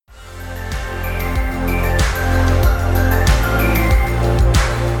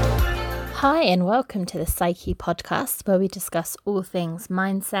Hi, and welcome to the Psyche podcast, where we discuss all things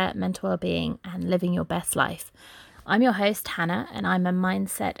mindset, mental well-being, and living your best life. I'm your host, Hannah, and I'm a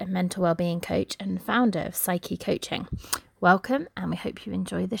mindset and mental well-being coach and founder of Psyche Coaching. Welcome, and we hope you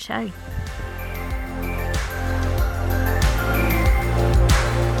enjoy the show.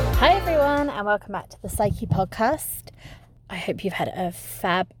 Hi, everyone, and welcome back to the Psyche podcast. I hope you've had a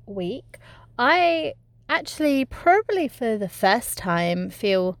fab week. I actually, probably for the first time,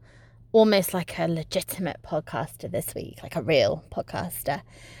 feel almost like a legitimate podcaster this week, like a real podcaster.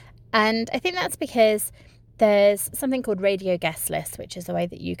 And I think that's because there's something called Radio Guest List, which is a way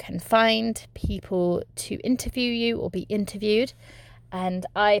that you can find people to interview you or be interviewed. And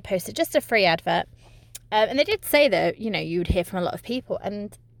I posted just a free advert. And they did say that, you would hear from a lot of people.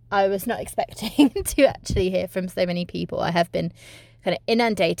 And I was not expecting to actually hear from so many people. I have been kind of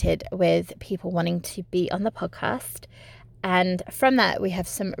inundated with people wanting to be on the podcast. And from that, we have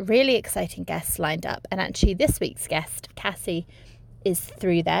some really exciting guests lined up. And actually, this week's guest, Cassie, is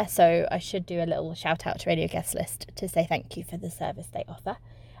through there. So I should do a little shout out to Radio Guest List to say thank you for the service they offer.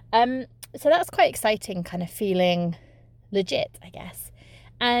 So that's quite exciting, kind of feeling legit, I guess.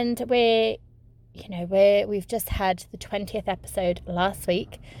 And we've just had the 20th episode last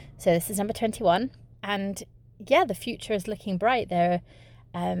week. So this is number 21. And yeah, the future is looking bright.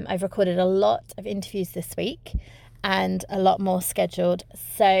 I've recorded a lot of interviews this week, and a lot more scheduled.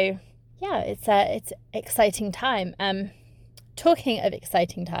 So yeah, it's exciting time. Talking of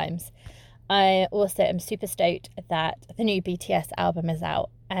exciting times, I also am super stoked that the new BTS album is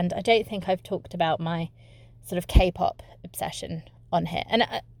out, and I don't think I've talked about my sort of K-pop obsession on here. And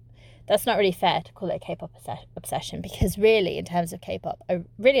that's not really fair to call it a K-pop obsession, because really, in terms of K-pop, I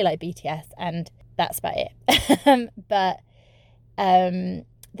really like BTS, and that's about it. But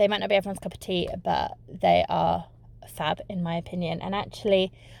they might not be everyone's cup of tea, but they are fab in my opinion. And actually,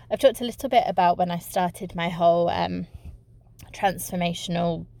 I've talked a little bit about when I started my whole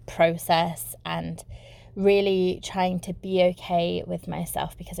transformational process and really trying to be okay with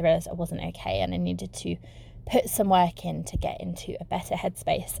myself, because I realized I wasn't okay and I needed to put some work in to get into a better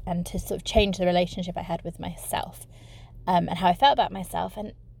headspace and to sort of change the relationship I had with myself, and how I felt about myself.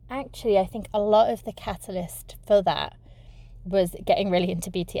 And actually, I think a lot of the catalyst for that was getting really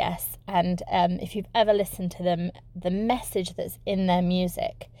into BTS. And if you've ever listened to them, the message that's in their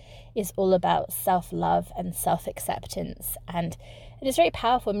music is all about self-love and self-acceptance, and it is very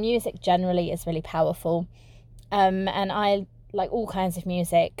powerful. Music generally is really powerful, and I like all kinds of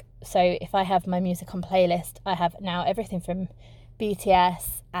music. So if I have my music on playlist, I have now everything from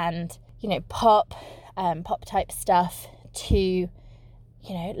BTS and pop type stuff to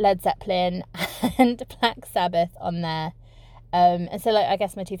Led Zeppelin and Black Sabbath on there. And so I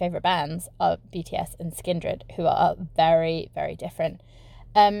guess my two favourite bands are BTS and Skindred, who are very, very different.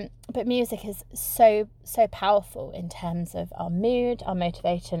 But music is so powerful in terms of our mood, our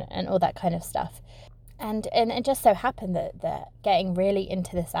motivation, and all that kind of stuff. And it just so happened that getting really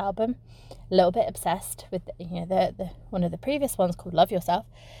into this album, a little bit obsessed with the one of the previous ones called Love Yourself,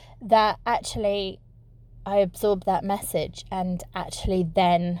 that actually I absorbed that message and actually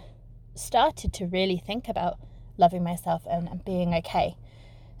then started to really think about loving myself and being okay.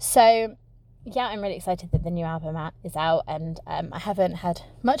 So yeah, I'm really excited that the new album is out, and I haven't had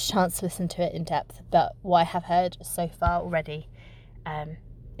much chance to listen to it in depth, but what I have heard so far already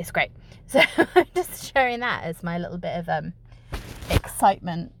is great. So I'm just sharing that as my little bit of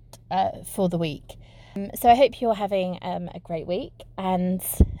excitement for the week. So I hope you're having a great week and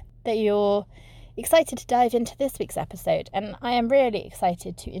that you're excited to dive into this week's episode. And I am really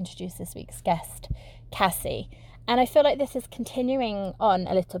excited to introduce this week's guest, Cassie. And I feel like this is continuing on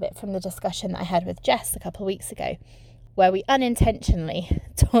a little bit from the discussion that I had with Jess a couple of weeks ago, where we unintentionally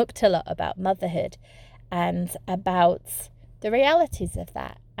talked a lot about motherhood and about the realities of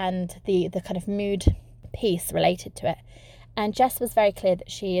that and the kind of mood piece related to it. And Jess was very clear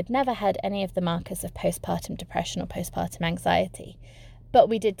that she had never had any of the markers of postpartum depression or postpartum anxiety, but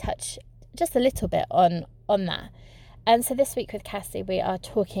we did touch just a little bit on that. And so this week with Cassie, we are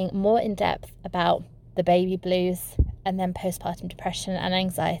talking more in depth about the baby blues, and then postpartum depression and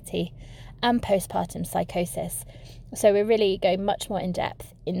anxiety, and postpartum psychosis. So we're really going much more in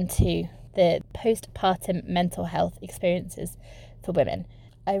depth into the postpartum mental health experiences for women.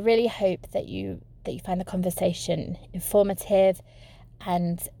 I really hope that you find the conversation informative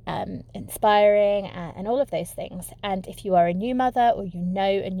and inspiring and all of those things. And if you are a new mother, or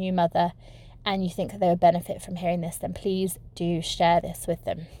a new mother, and you think that they would benefit from hearing this, then please do share this with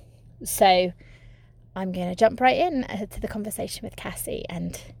them. So I'm going to jump right in to the conversation with Cassie,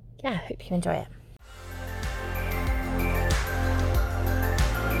 and yeah, I hope you enjoy it.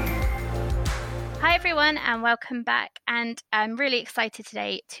 Hi, everyone, and welcome back. And I'm really excited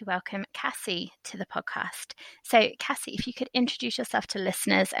today to welcome Cassie to the podcast. So, Cassie, if you could introduce yourself to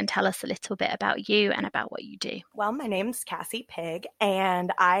listeners and tell us a little bit about you and about what you do. Well, my name's Cassie Pig,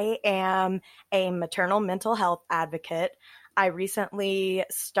 and I am a maternal mental health advocate. I recently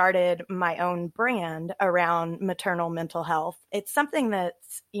started my own brand around maternal mental health. It's something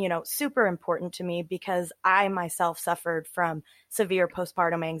that's, super important to me because I myself suffered from severe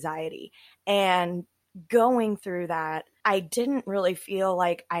postpartum anxiety. And going through that, I didn't really feel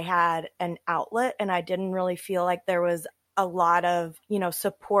like I had an outlet, and I didn't really feel like there was a lot of,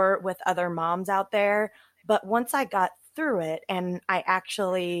 support with other moms out there. But once I got through it and I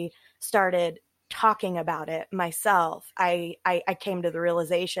actually started talking about it myself, I came to the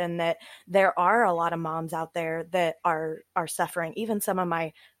realization that there are a lot of moms out there that are suffering. Even some of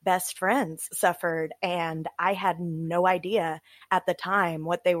my best friends suffered, and I had no idea at the time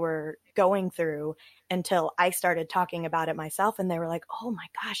what they were going through until I started talking about it myself. And they were like, oh my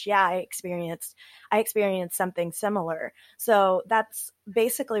gosh, yeah, I experienced something similar. So that's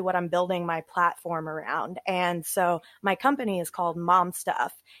basically what I'm building my platform around. And so my company is called Mom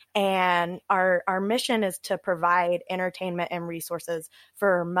Stuff, and our mission is to provide entertainment and resources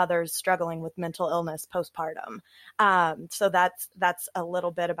for mothers struggling with mental illness postpartum. So that's a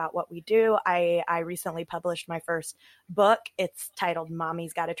little bit about what we do. I recently published my first book. It's titled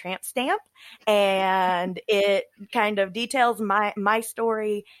Mommy's Got a Tramp Stamp, and it kind of details my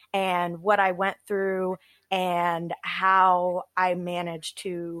story and what I went through and how I managed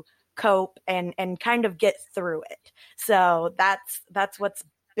to cope and kind of get through it. So that's what's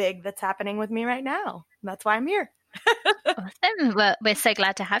big that's happening with me right now. That's why I'm here. Awesome. Well, we're so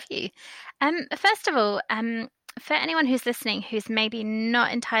glad to have you. First of all, for anyone who's listening who's maybe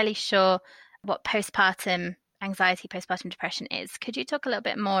not entirely sure what postpartum anxiety, postpartum depression is, could you talk a little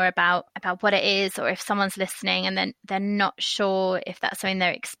bit more about what it is, or if someone's listening and then they're not sure if that's something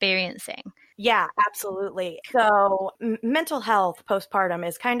they're experiencing? Yeah, absolutely. So mental health postpartum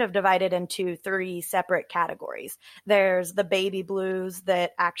is kind of divided into three separate categories. There's the baby blues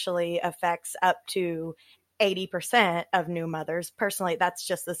that actually affects up to 80% of new mothers. Personally, that's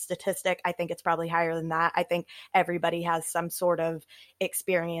just the statistic. I think it's probably higher than that. I think everybody has some sort of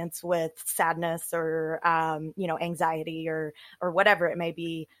experience with sadness or, anxiety or whatever it may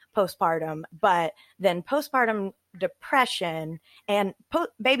be postpartum. But then postpartum depression and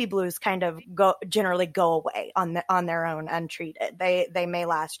baby blues kind of generally go away on their own untreated. They may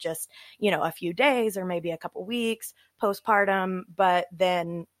last just, a few days or maybe a couple weeks postpartum, but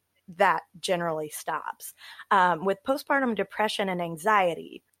then that generally stops. With postpartum depression and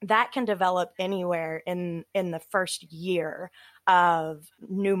anxiety, that can develop anywhere in the first year of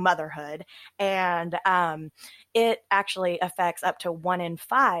new motherhood. And it actually affects up to 1 in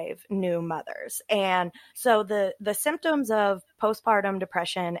 5 new mothers. And so the symptoms of postpartum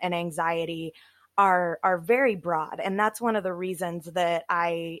depression and anxiety are very broad. And that's one of the reasons that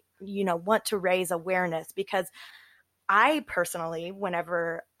I, want to raise awareness, because I personally,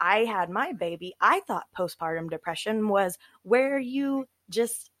 whenever I had my baby, I thought postpartum depression was where you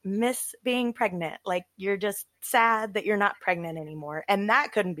just miss being pregnant. Like you're just sad that you're not pregnant anymore. And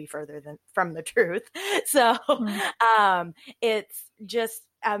that couldn't be further from the truth. So it's just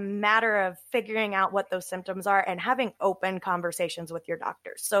a matter of figuring out what those symptoms are and having open conversations with your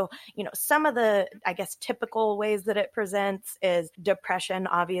doctors. So, some of the, I guess, typical ways that it presents is depression,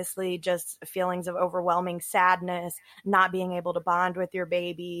 obviously, just feelings of overwhelming sadness, not being able to bond with your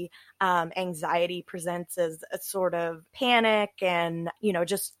baby. Anxiety presents as a sort of panic and,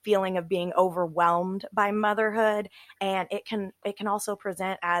 just feeling of being overwhelmed by motherhood. And it can also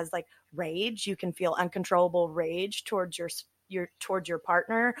present as like rage. You can feel uncontrollable rage towards your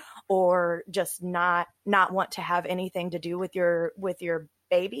partner, or just not want to have anything to do with your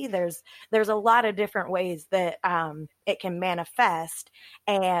baby. There's a lot of different ways that it can manifest.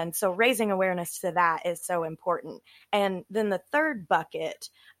 And so raising awareness to that is so important. And then the third bucket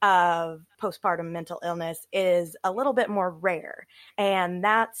of postpartum mental illness is a little bit more rare, and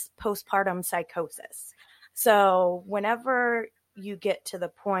that's postpartum psychosis. So whenever you get to the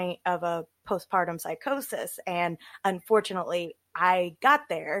point of a postpartum psychosis, and unfortunately I got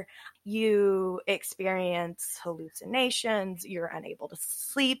there, you experience hallucinations, you're unable to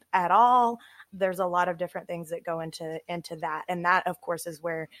sleep at all. There's a lot of different things that go into that. And that, of course, is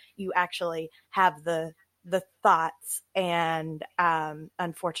where you actually have the thoughts. And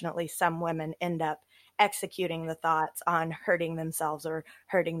unfortunately, some women end up executing the thoughts on hurting themselves or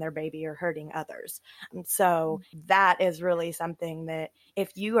hurting their baby or hurting others. And so that is really something that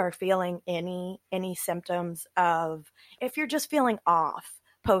if you are feeling any symptoms of, if you're just feeling off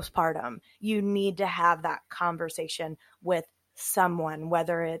postpartum, you need to have that conversation with someone,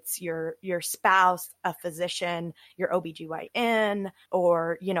 whether it's your spouse, a physician, your OBGYN,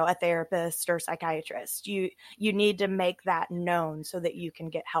 or, you know, a therapist or psychiatrist. You need to make that known so that you can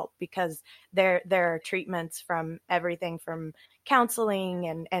get help, because there are treatments from everything from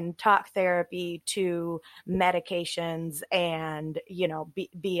counseling and talk therapy to medications, and, you know,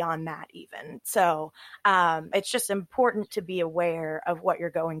 beyond that even. So it's just important to be aware of what you're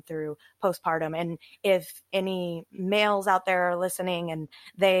going through postpartum. And if any males out there are listening and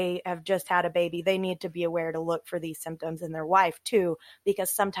they have just had a baby, they need to be aware to look for these symptoms in their wife too, because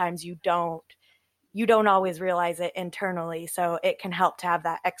sometimes you don't always realize it internally. So it can help to have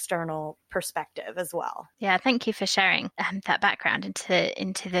that external perspective as well. Yeah, thank you for sharing that background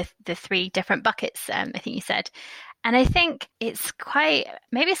into the three different buckets, I think you said. And I think it's quite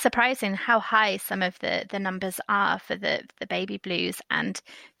maybe surprising how high some of the numbers are for the baby blues and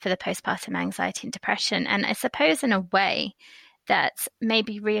for the postpartum anxiety and depression. And I suppose in a way that's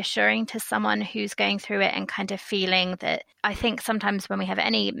maybe reassuring to someone who's going through it and kind of feeling that, I think sometimes when we have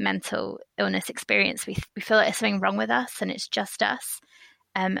any mental illness experience, we feel like there's something wrong with us and it's just us.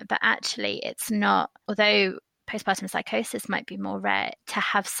 But actually it's not, although postpartum psychosis might be more rare, to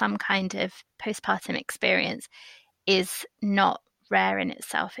have some kind of postpartum experience is not rare in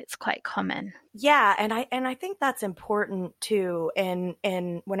itself. It's quite common. Yeah, and I think that's important too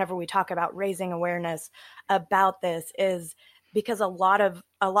in whenever we talk about raising awareness about this, is because a lot of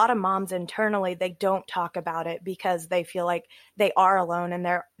moms internally, they don't talk about it because they feel like they are alone and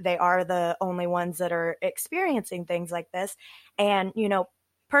they are the only ones that are experiencing things like this. And, you know,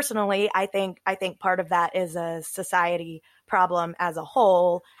 personally, I think part of that is a society problem as a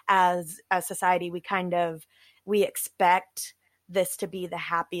whole. As a society, we expect this to be the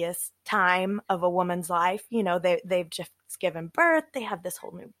happiest time of a woman's life. You know, they've just given birth, they have this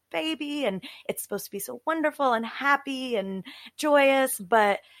whole new baby, and it's supposed to be so wonderful and happy and joyous.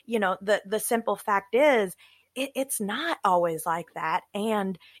 But, you know, the simple fact is, it's not always like that.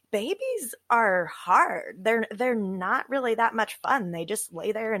 And babies are hard. They're not really that much fun. They just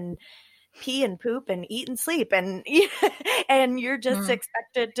lay there and pee and poop and eat and sleep, and and you're just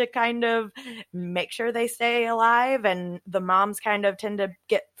expected to kind of make sure they stay alive. And the moms kind of tend to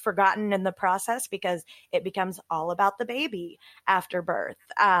get forgotten in the process because it becomes all about the baby after birth.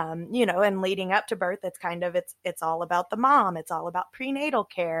 You know, and leading up to birth, it's all about the mom. It's all about prenatal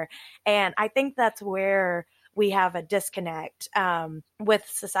care. And I think that's where we have a disconnect with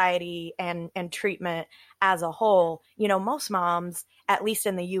society and treatment as a whole. You know, most moms, at least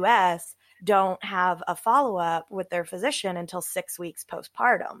in the US, don't have a follow-up with their physician until 6 weeks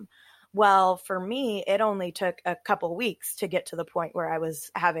postpartum. Well, for me, it only took a couple weeks to get to the point where I was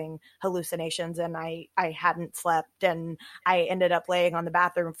having hallucinations and I hadn't slept, and I ended up laying on the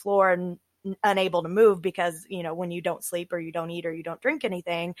bathroom floor and unable to move because, you know, when you don't sleep or you don't eat or you don't drink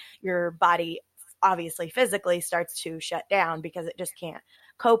anything, your body obviously physically starts to shut down because it just can't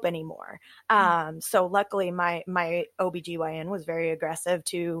cope anymore. So luckily my OBGYN was very aggressive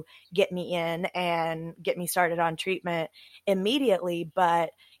to get me in and get me started on treatment immediately.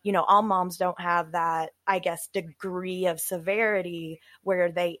 But, you know, all moms don't have that, I guess, degree of severity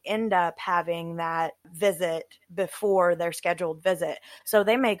where they end up having that visit before their scheduled visit. So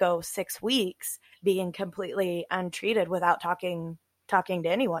they may go 6 weeks being completely untreated without talking to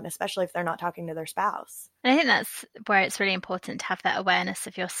anyone, especially if they're not talking to their spouse. And I think that's where it's really important to have that awareness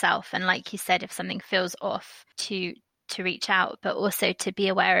of yourself. And like you said, if something feels off, to reach out, but also to be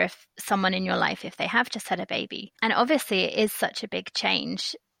aware of someone in your life if they have just had a baby. And obviously it is such a big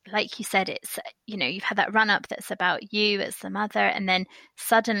change. Like you said, it's, you know, you've had that run up that's about you as the mother, and then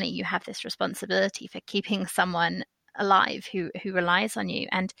suddenly you have this responsibility for keeping someone alive who relies on you.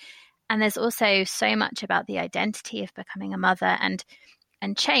 And there's also so much about the identity of becoming a mother,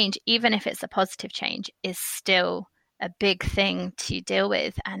 and change, even if it's a positive change, is still a big thing to deal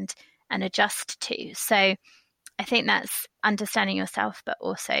with and adjust to. So I think that's understanding yourself, but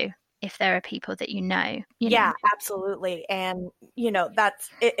also if there are people that you know. Yeah, absolutely. And, you know,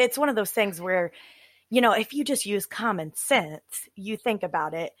 it's one of those things where, you know, if you just use common sense, you think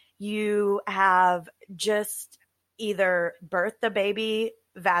about it, you have just either birthed the baby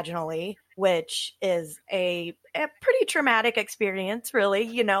vaginally, which is a pretty traumatic experience, really.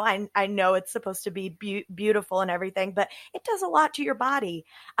 You know, I know it's supposed to be beautiful and everything, but it does a lot to your body.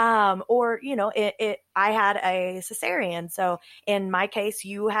 Or, you know, I had a cesarean. So in my case,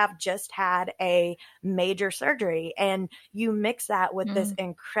 you have just had a major surgery, and you mix that with this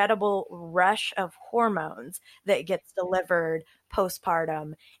incredible rush of hormones that gets delivered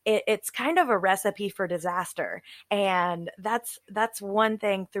postpartum, it's kind of a recipe for disaster. And that's one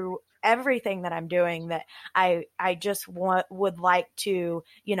thing through everything that I'm doing that I just would like to,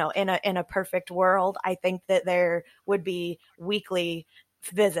 in a perfect world, I think that there would be weekly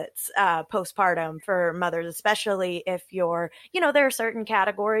visits postpartum for mothers, especially if there are certain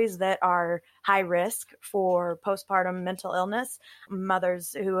categories that are high risk for postpartum mental illness.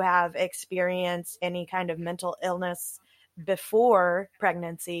 Mothers who have experienced any kind of mental illness before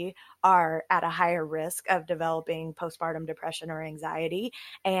pregnancy are at a higher risk of developing postpartum depression or anxiety.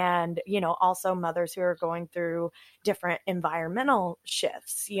 And, also mothers who are going through different environmental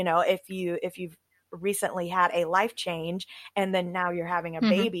shifts. If you've recently had a life change and then now you're having a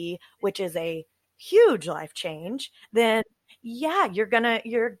baby, which is a huge life change, then yeah, you're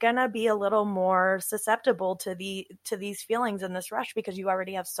gonna be a little more susceptible to these feelings and this rush because you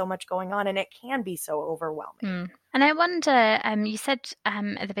already have so much going on, and it can be so overwhelming. And I wonder, you said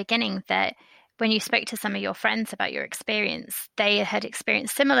at the beginning that when you spoke to some of your friends about your experience, they had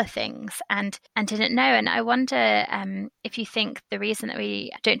experienced similar things and didn't know. And I wonder if you think the reason that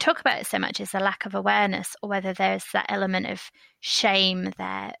we don't talk about it so much is a lack of awareness, or whether there's that element of shame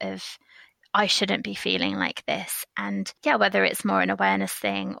there of, I shouldn't be feeling like this. And yeah, whether it's more an awareness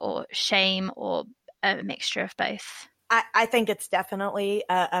thing or shame or a mixture of both. I think it's definitely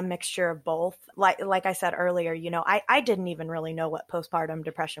a mixture of both. Like I said earlier, I didn't even really know what postpartum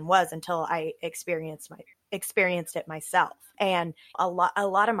depression was until I experienced it myself. And a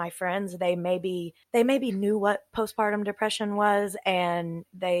lot of my friends, they maybe knew what postpartum depression was, and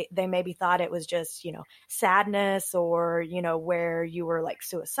they maybe thought it was just, sadness, or, where you were like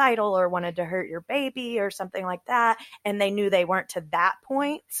suicidal or wanted to hurt your baby or something like that. And they knew they weren't to that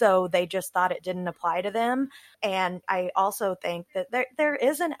point. So they just thought it didn't apply to them. And I also think that there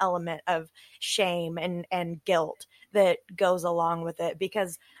is an element of shame and guilt that goes along with it,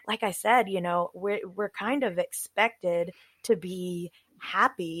 because like I said, we're kind of expected to be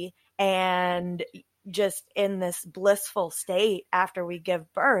happy and just in this blissful state after we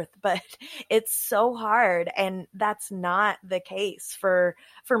give birth, but it's so hard, and that's not the case for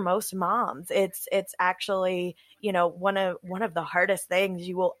most moms. It's actually, one of the hardest things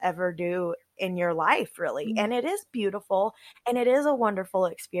you will ever do in your life, really. And it is beautiful and it is a wonderful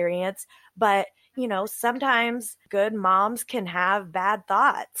experience, but sometimes good moms can have bad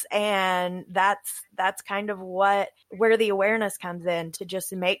thoughts, and that's kind of where the awareness comes in, to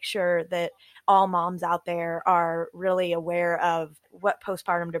just make sure that all moms out there are really aware of what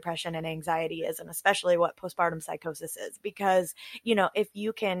postpartum depression and anxiety is, and especially what postpartum psychosis is. Because, if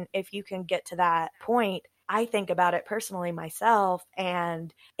you can get to that point, I think about it personally myself,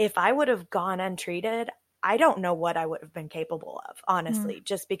 and if I would have gone untreated, I don't know what I would have been capable of, honestly,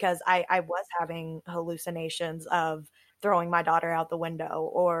 just because I was having hallucinations of throwing my daughter out the window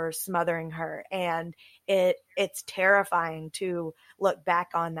or smothering her. And it's terrifying to look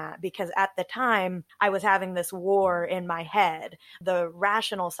back on that, because at the time I was having this war in my head. The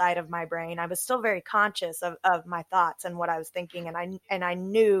rational side of my brain, I was still very conscious of my thoughts and what I was thinking. And I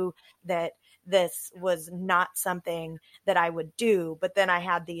knew that this was not something that I would do. But then I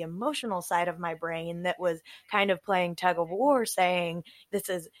had the emotional side of my brain that was kind of playing tug of war, saying, this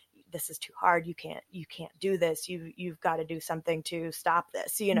is too hard. You can't do this. You've got to do something to stop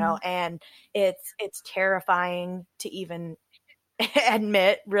this, and it's terrifying to even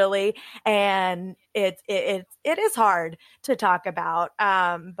admit, really. And it is hard to talk about.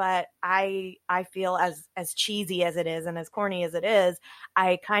 But I feel, as cheesy as it is and as corny as it is,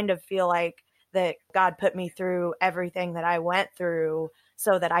 I kind of feel like that God put me through everything that I went through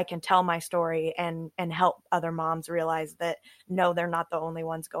so that I can tell my story and help other moms realize that, no, they're not the only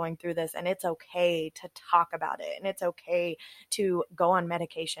ones going through this. And it's okay to talk about it. And it's okay to go on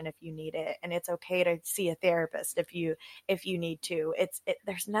medication if you need it. And it's okay to see a therapist if you need to.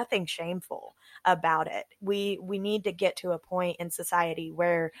 There's nothing shameful about it. We need to get to a point in society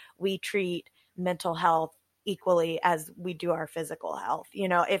where we treat mental health equally as we do our physical health.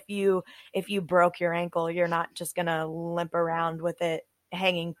 If you broke your ankle, you're not just going to limp around with it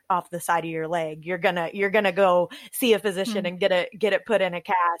hanging off the side of your leg. You're gonna go see a physician and get it put in a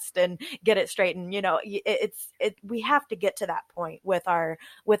cast and get it straightened. We have to get to that point with our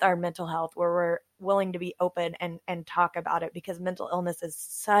mental health, where we're willing to be open and talk about it, because mental illness is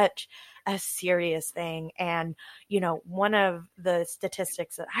such a serious thing. And one of the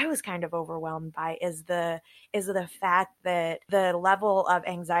statistics that I was kind of overwhelmed by is the fact that the level of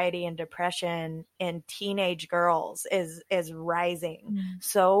anxiety and depression in teenage girls is rising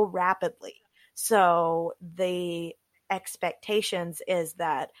so rapidly. So the expectations is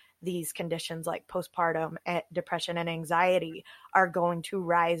that these conditions like postpartum depression and anxiety are going to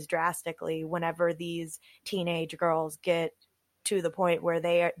rise drastically whenever these teenage girls get to the point where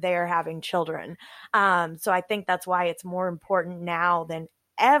they are having children. So I think that's why it's more important now than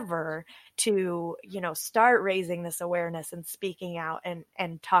ever to, start raising this awareness and speaking out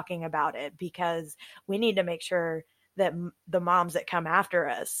and talking about it, because we need to make sure that the moms that come after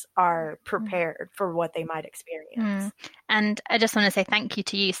us are prepared for what they might experience. And I just want to say thank you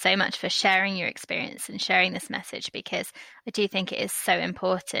to you so much for sharing your experience and sharing this message, because I do think it is so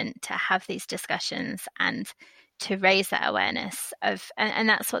important to have these discussions and to raise that awareness of, and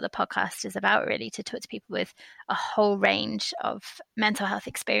that's what the podcast is about, really, to talk to people with a whole range of mental health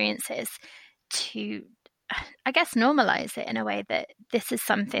experiences to, I guess, normalize it in a way that this is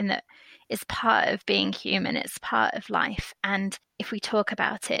something that is part of being human. It's part of life. And if we talk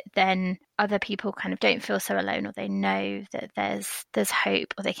about it, then other people kind of don't feel so alone, or they know that there's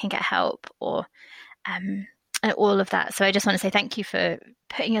hope, or they can get help, or and all of that. So I just want to say thank you for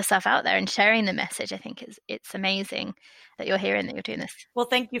putting yourself out there and sharing the message. I think it's amazing that you're here and that you're doing this. Well,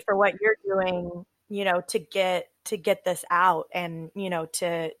 thank you for what you're doing, to get this out, and,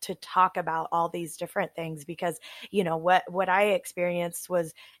 to talk about all these different things, because, what I experienced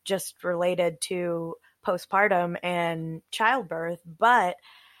was just related to postpartum and childbirth. But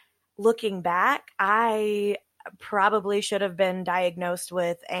looking back, I probably should have been diagnosed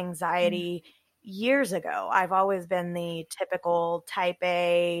with anxiety years ago. I've always been the typical type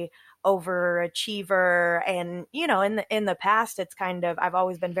A overachiever, and in the past, it's kind of, I've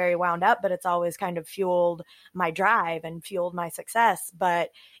always been very wound up, but it's always kind of fueled my drive and fueled my success.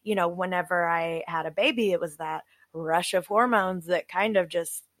 But whenever I had a baby, it was that rush of hormones that kind of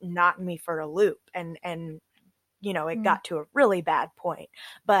just knocked me for a loop, and it got to a really bad point.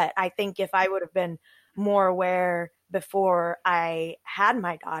 But I think if I would have been more aware before I had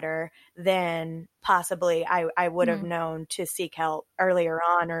my daughter, then possibly I would have known to seek help earlier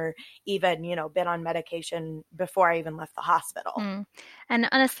on, or even, been on medication before I even left the hospital. And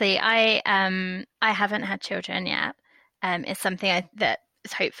honestly, I haven't had children yet. It's something that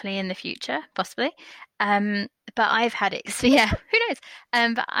is hopefully in the future, possibly. But I've had who knows?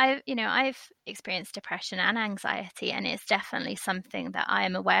 But I've experienced depression and anxiety, and it's definitely something that I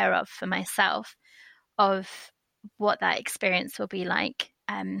am aware of for myself, of what that experience will be like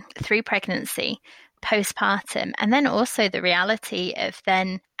through pregnancy, postpartum, and then also the reality of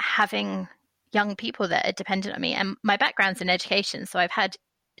then having young people that are dependent on me. And my background's in education, so I've had,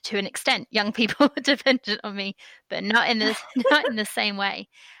 to an extent, young people dependent on me, but not in the same way.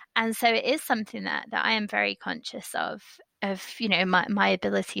 And so it is something that I am very conscious of my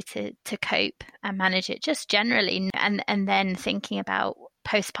ability to cope and manage it just generally, and then thinking about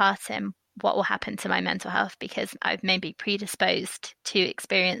postpartum, what will happen to my mental health, because I've maybe predisposed to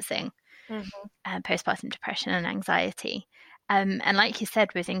experiencing postpartum depression and anxiety. And like you said,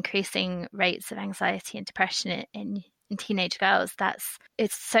 with increasing rates of anxiety and depression in teenage girls,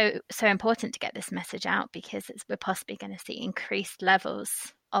 it's so important to get this message out, because we're possibly going to see increased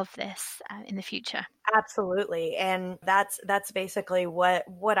levels of this in the future. Absolutely. And that's basically what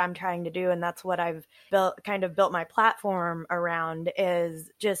I'm trying to do. And that's what I've built my platform around, is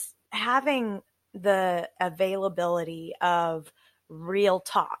just having the availability of real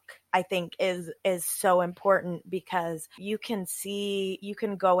talk, I think is so important, because you can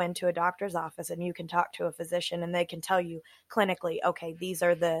go into a doctor's office and you can talk to a physician, and they can tell you clinically, okay, these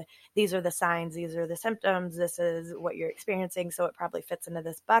are the signs, these are the symptoms, this is what you're experiencing, so it probably fits into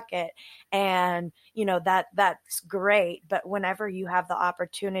this bucket. And that's great. But whenever you have the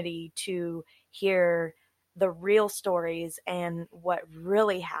opportunity to hear the real stories and what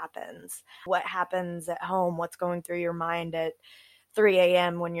really happens, what happens at home, what's going through your mind at 3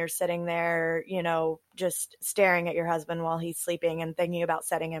 a.m. when you're sitting there, just staring at your husband while he's sleeping and thinking about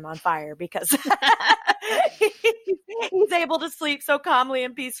setting him on fire because he's able to sleep so calmly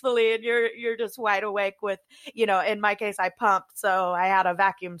and peacefully, and you're just wide awake with, in my case, I pumped, so I had a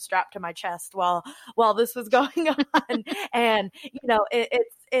vacuum strapped to my chest while this was going on. And,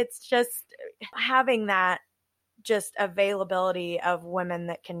 it's just having that just availability of women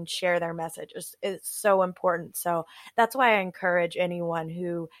that can share their messages is so important. So that's why I encourage anyone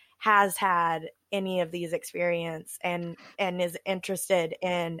who has had any of these experience and is interested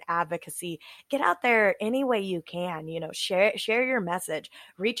in advocacy, get out there any way you can, share your message,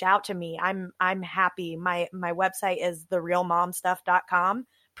 reach out to me. I'm happy. My website is therealmomstuff.com.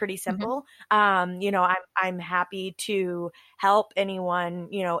 Pretty simple. I'm happy to help anyone,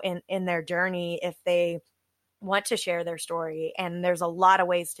 in their journey if they want to share their story. And there's a lot of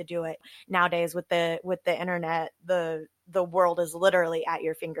ways to do it nowadays with the internet. The world is literally at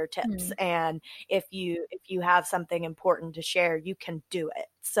your fingertips. And if you have something important to share, you can do it.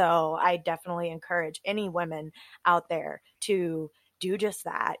 So I definitely encourage any women out there to do just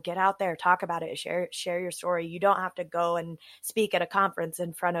that. Get out there, talk about it, share your story. You don't have to go and speak at a conference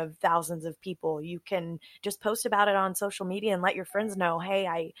in front of thousands of people. You can just post about it on social media and let your friends know,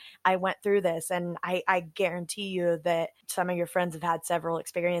 hey, I went through this. And I guarantee you that some of your friends have had several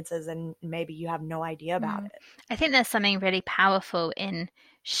experiences and maybe you have no idea about it. I think there's something really powerful in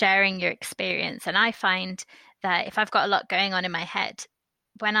sharing your experience. And I find that if I've got a lot going on in my head,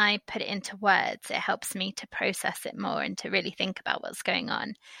 when I put it into words, it helps me to process it more and to really think about what's going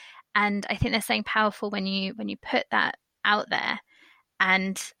on. And I think there's something powerful when you put that out there,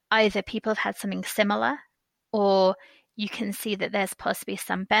 and either people have had something similar, or you can see that there's possibly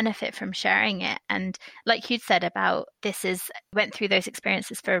some benefit from sharing it. And like you said about went through those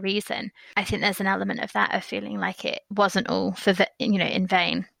experiences for a reason. I think there's an element of that, of feeling like it wasn't all in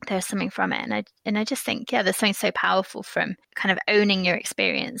vain. There's something from it. And I just think, there's something so powerful from kind of owning your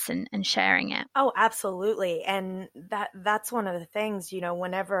experience and sharing it. Oh, absolutely. And that's one of the things,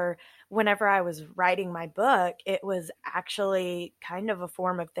 whenever I was writing my book, it was actually kind of a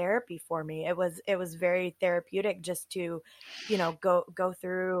form of therapy for me. It was very therapeutic just to, go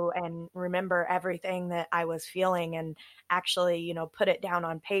through and remember everything that I was feeling and actually, put it down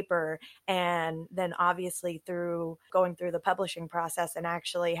on paper. And then obviously through going through the publishing process and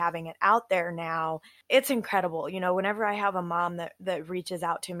actually having it out there now, it's incredible. Whenever I have a mom that reaches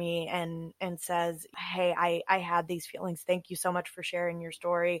out to me and says, hey, I had these feelings. Thank you so much for sharing your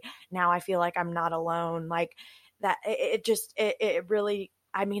story. Now I feel like I'm not alone. Like that, it really,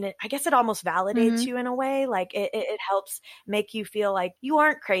 I guess it almost validates you in a way. Like it helps make you feel like you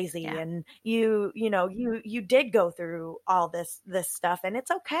aren't crazy and you did go through all this stuff, and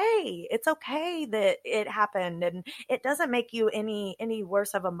it's okay. It's okay that it happened, and it doesn't make you any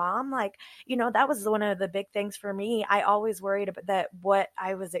worse of a mom. Like, that was one of the big things for me. I always worried about that what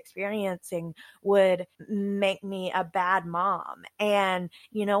I was experiencing would make me a bad mom. And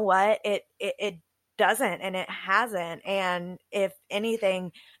you know what? It doesn't, and it hasn't. And if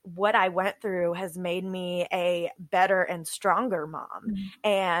anything, what I went through has made me a better and stronger mom.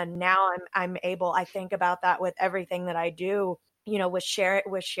 And now I'm able, I think about that with everything that I do, with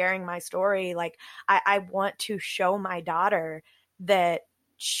sharing my story. Like I want to show my daughter that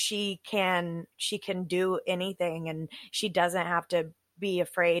she can do anything, and she doesn't have to be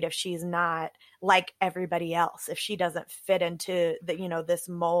afraid if she's not like everybody else, if she doesn't fit into this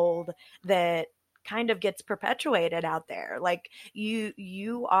mold that kind of gets perpetuated out there. Like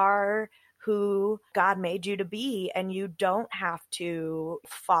you are who God made you to be, and you don't have to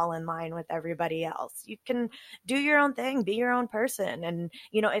fall in line with everybody else. You can do your own thing, be your own person. And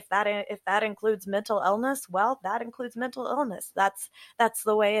if that includes mental illness, well, that includes mental illness. That's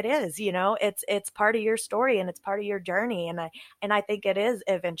the way it is. It's part of your story, and it's part of your journey. And I think it is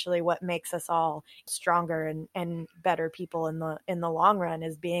eventually what makes us all stronger and better people in the long run,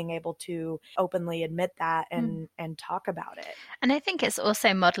 is being able to openly admit that and talk about it. And I think it's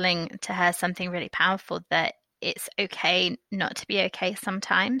also modeling to her something really powerful, that it's okay not to be okay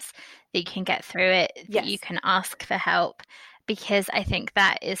sometimes, that you can get through it, that you can ask for help. Because I think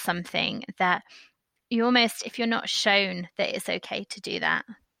that is something that you almost, if you're not shown that it's okay to do that,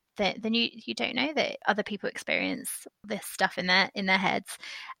 then you don't know that other people experience this stuff in their heads.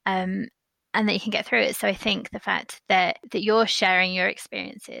 And that you can get through it. So I think the fact that you're sharing your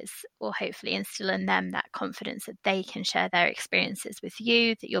experiences will hopefully instill in them that confidence that they can share their experiences with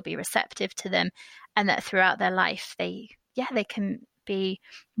you, that you'll be receptive to them, and that throughout their life they can be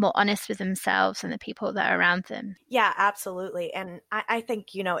more honest with themselves and the people that are around them. Yeah, absolutely. And I think,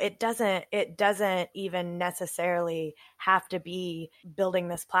 it doesn't even necessarily have to be building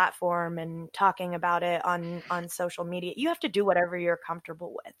this platform and talking about it on social media. You have to do whatever you're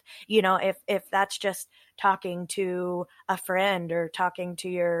comfortable with. If that's just talking to a friend, or talking to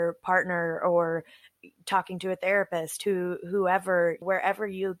your partner, or talking to a therapist, whoever, wherever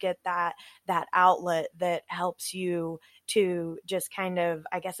you get that outlet that helps you to just kind of,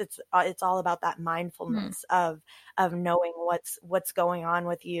 I guess it's all about that mindfulness of knowing what's going on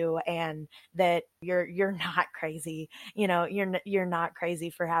with you, and that you're not crazy. You're not crazy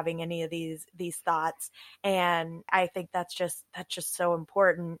for having any of these thoughts. And I think that's just so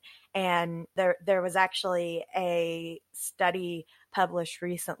important. And there was actually a study published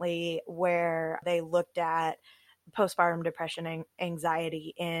recently where they looked at postpartum depression and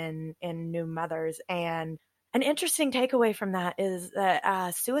anxiety in new mothers. And An interesting takeaway from that is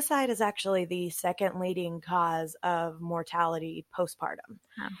that suicide is actually the second leading cause of mortality postpartum.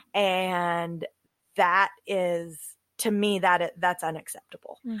 Wow. And that is, to me, that's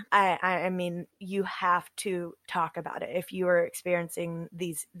unacceptable. I mean, you have to talk about it. If you are experiencing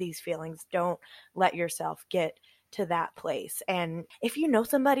these feelings, don't let yourself get to that place. And if you know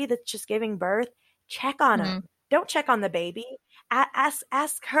somebody that's just giving birth, check on them. Don't check on the baby.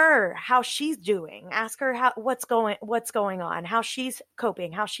 Ask her how she's doing. Ask her what's going on, how she's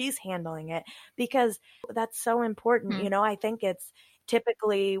coping, how she's handling it, because that's so important. You know, I think it's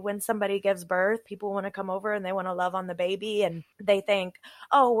typically when somebody gives birth, people want to come over and they want to love on the baby, and they think,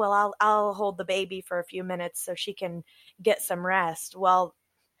 oh, well, I'll hold the baby for a few minutes so she can get some rest. Well,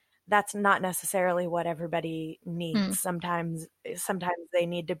 that's not necessarily what everybody needs. Sometimes they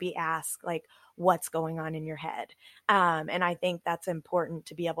need to be asked, like, what's going on in your head. And I think that's important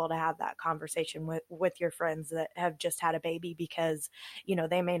to be able to have that conversation with your friends that have just had a baby, because, you know,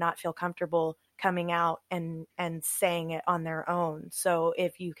 they may not feel comfortable coming out and saying it on their own. So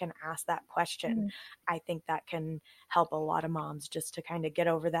if you can ask that question, I think that can help a lot of moms just to kind of get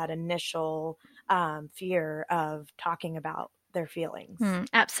over that initial fear of talking about their feelings.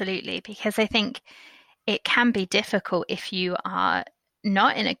 Absolutely, because I think it can be difficult if you are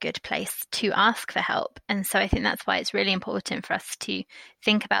not in a good place to ask for help. And so I think that's why it's really important for us to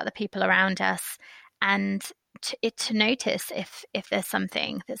think about the people around us and to notice if there's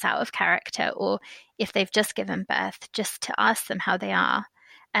something that's out of character, or if they've just given birth, just to ask them how they are.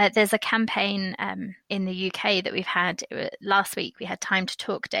 There's a campaign in the UK that we've had last week. We had Time to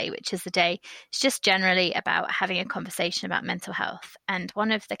Talk Day, which is a day, it's just generally about having a conversation about mental health. And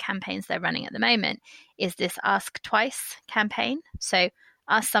one of the campaigns they're running at the moment is this Ask Twice campaign. So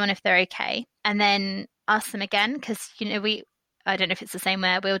ask someone if they're okay, and then ask them again, because, you know, I don't know if it's the same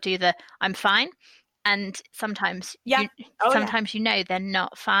where we'll do the I'm fine. And sometimes, sometimes you know they're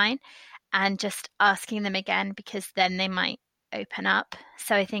not fine, and just asking them again, because then they might open up.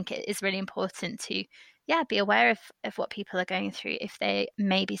 So I think it is really important to be aware of what people are going through, if they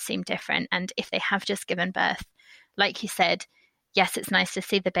maybe seem different, and if they have just given birth. Like you said, yes, it's nice to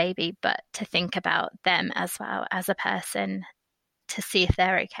see the baby, but to think about them as well as a person, to see if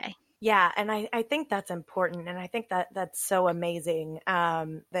they're okay. Yeah, and I think that's important, and I think that's so amazing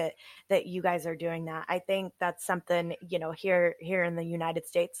that you guys are doing that. I think that's something, you know, here in the United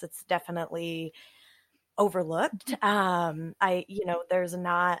States, it's definitely overlooked. You know, there's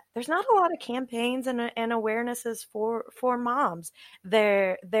not a lot of campaigns and awarenesses for moms.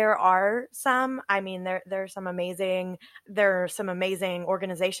 There are some. I mean, there are some amazing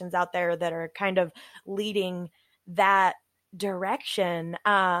organizations out there that are kind of leading that direction,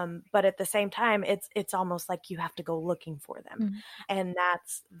 but at the same time, it's almost like you have to go looking for them, and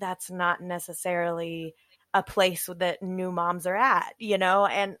that's not necessarily a place that new moms are at, you know.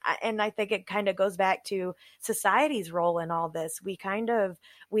 And I think it kind of goes back to society's role in all this. We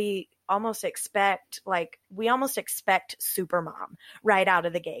almost expect super mom right out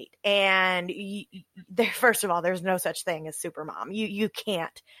of the gate. And first of all, there's no such thing as super mom. You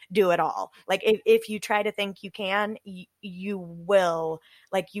can't do it all. Like if you try to think you can, you will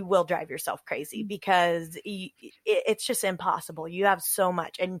drive yourself crazy, because it's just impossible. You have so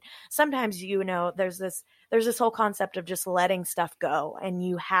much. And sometimes, you know, there's this whole concept of just letting stuff go, and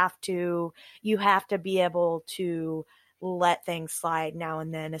you have to be able to let things slide now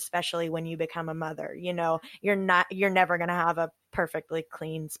and then, especially when you become a mother. You know, you're never going to have a perfectly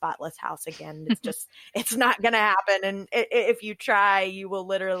clean, spotless house again. It's just, it's not going to happen. And if you try, you will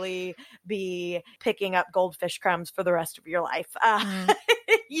literally be picking up goldfish crumbs for the rest of your life.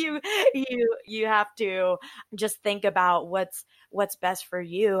 You have to just think about what's best for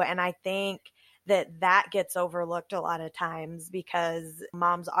you. And I think that gets overlooked a lot of times, because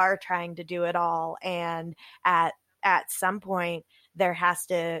moms are trying to do it all. And at some point, there has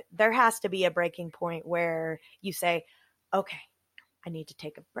to be a breaking point where you say, okay, I need to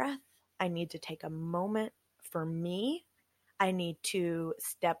take a breath. I need to take a moment for me. I need to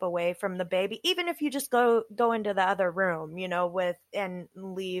step away from the baby, even if you just go into the other room, you know, and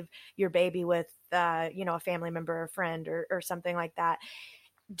leave your baby with, you know, a family member or friend or something like that.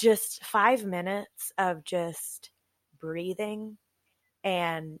 Just 5 minutes of just breathing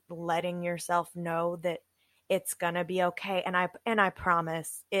and letting yourself know that it's going to be okay. And I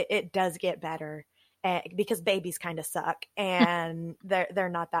promise it does get better, because babies kind of suck, and they're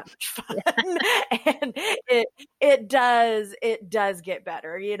not that much fun. And it does get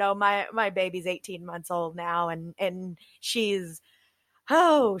better. You know, my baby's 18 months old now, and she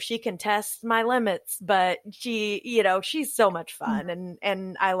can test my limits, but she's so much fun,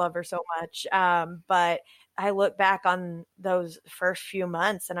 and I love her so much. But I look back on those first few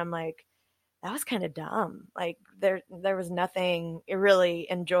months and I'm like, that was kind of dumb. Like there was nothing really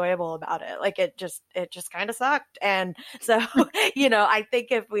enjoyable about it. Like it just kind of sucked. And so, I think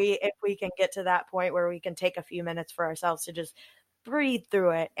if we can get to that point where we can take a few minutes for ourselves to just breathe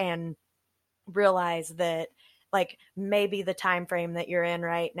through it and realize that, like, maybe the time frame that you're in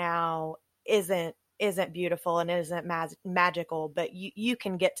right now isn't beautiful and isn't magical, but you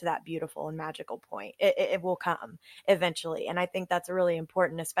can get to that beautiful and magical point. It will come eventually. And I think that's really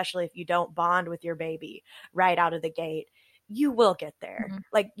important, especially if you don't bond with your baby right out of the gate. You will get there. Mhm.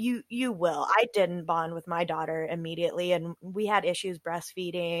 Like you will. I didn't bond with my daughter immediately, and we had issues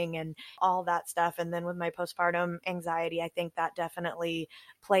breastfeeding and all that stuff. And then with my postpartum anxiety, I think that definitely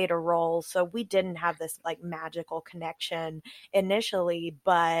played a role. So we didn't have this like magical connection initially,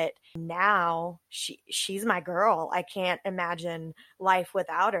 but now she's my girl. I can't imagine life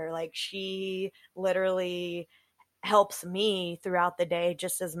without her. Like, she literally helps me throughout the day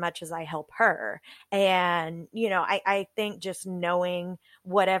just as much as I help her. And, I think just knowing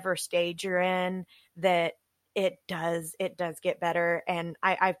whatever stage you're in, that it does get better. And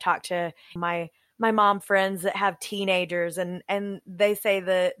I've talked to my mom friends that have teenagers, and they say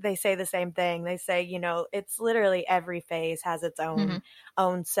the same thing. They say, it's literally every phase has its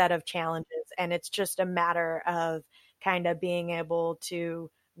own set of challenges, and it's just a matter of kind of being able to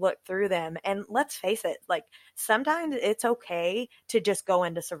look through them. And let's face it, like, sometimes it's okay to just go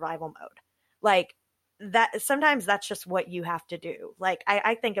into survival mode. Like, that sometimes that's just what you have to do. Like,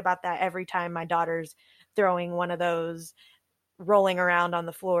 I think about that every time my daughter's throwing one of those rolling around on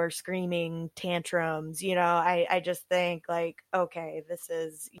the floor screaming tantrums. I just think, like, okay, this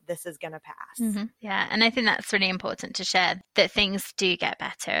is gonna pass. Mm-hmm. Yeah, and I think that's really important to share, that things do get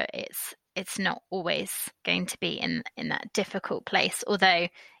better. It's not always going to be in that difficult place. Although,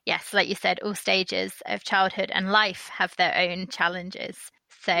 yes, like you said, all stages of childhood and life have their own challenges.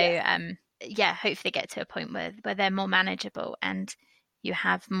 So, hopefully get to a point where they're more manageable and you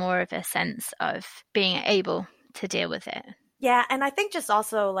have more of a sense of being able to deal with it. Yeah, and I think just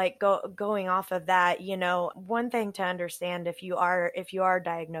also, like, going off of that, one thing to understand if you are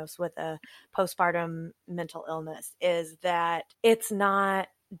diagnosed with a postpartum mental illness is that it's not,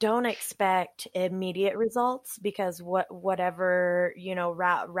 don't expect immediate results, because whatever,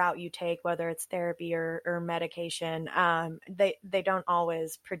 route you take, whether it's therapy or medication, they don't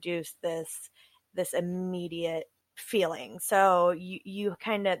always produce this immediate feeling. So you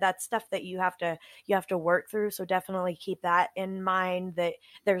kind of, that's stuff that you have to work through. So definitely keep that in mind, that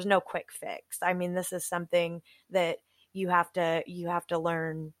there's no quick fix. I mean, this is something that you have to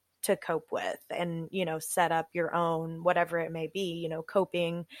learn to cope with, and set up your own, whatever it may be,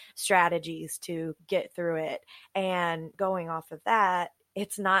 coping strategies to get through it. And going off of that,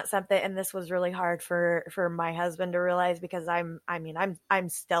 it's not something, and this was really hard for my husband to realize, because I'm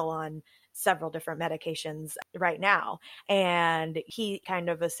still on several different medications right now, and he kind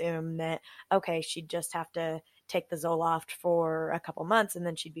of assumed that, okay, she'd just have to take the Zoloft for a couple months and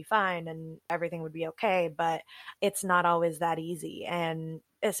then she'd be fine and everything would be okay. But it's not always that easy, and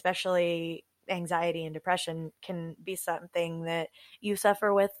especially anxiety and depression can be something that you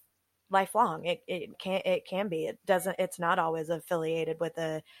suffer with lifelong. It can be. It's not always affiliated with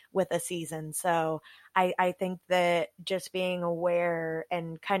a season. So I think that just being aware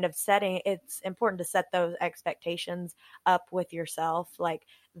and kind of it's important to set those expectations up with yourself, like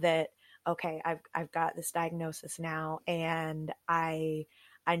that, okay, I've got this diagnosis now, and I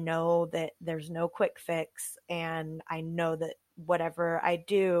know that there's no quick fix, and I know that whatever I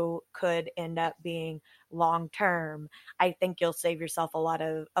do could end up being long term. I think you'll save yourself a lot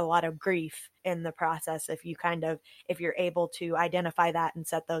of grief in the process if you're able to identify that and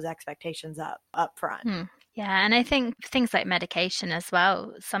set those expectations up front. Yeah, and I think things like medication as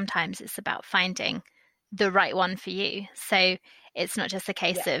well, sometimes it's about finding the right one for you. So it's not just a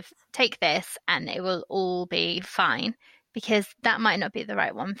case of take this and it will all be fine, because that might not be the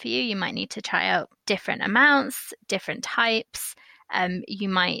right one for you. You might need to try out different amounts, different types. It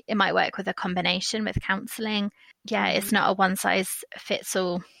might work with a combination with counseling. Yeah, It's not a one size fits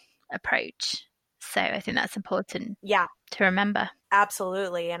all approach. So I think that's important to remember.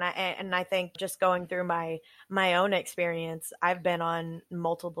 Absolutely. And I think just going through my own experience, I've been on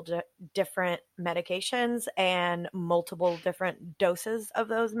multiple different medications and multiple different doses of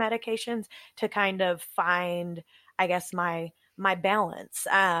those medications to kind of find, I guess, my balance.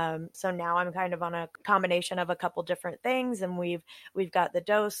 So now I'm kind of on a combination of a couple different things, and we've got the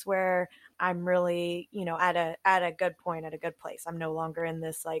dose where I'm really, at a good point, at a good place. I'm no longer in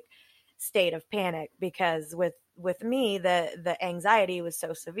this like state of panic, because with me, the anxiety was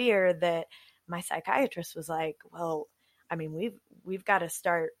so severe that my psychiatrist was like, well, I mean, we've got to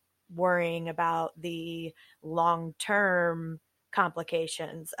start worrying about the long-term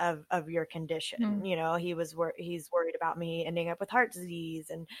complications of your condition. He's worried about me ending up with heart disease,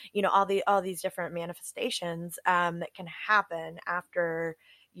 and all these different manifestations that can happen after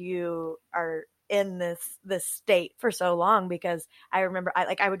you are in this state for so long. Because I remember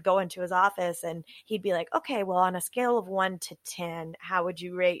I would go into his office and he'd be like, okay, well, on a scale of 1 to 10, how would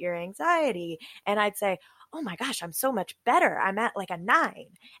you rate your anxiety? And I'd say, oh my gosh, I'm so much better. I'm at like a 9.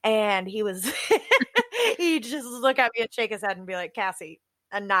 And he'd just look at me and shake his head and be like, Cassie,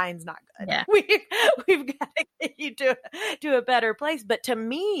 a 9's not good. Yeah. We've got to get you to a better place. But to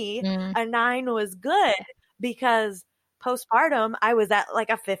me, a 9 was good, because postpartum, I was at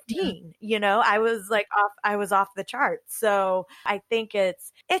like a 15, I was off the charts. So I think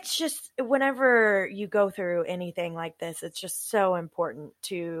it's just, whenever you go through anything like this, it's just so important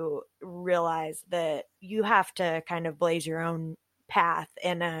to realize that you have to kind of blaze your own path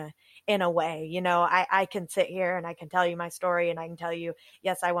in a way. I can sit here and I can tell you my story, and I can tell you,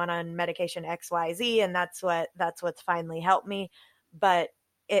 yes, I went on medication XYZ, and that's what's finally helped me, but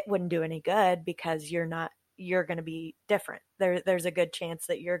it wouldn't do any good, because you're going to be different. There's a good chance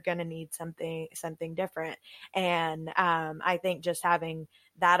that you're going to need something different. And I think just having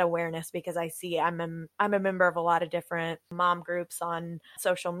that awareness, because I'm a member of a lot of different mom groups on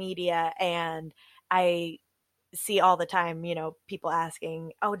social media, and I see all the time, people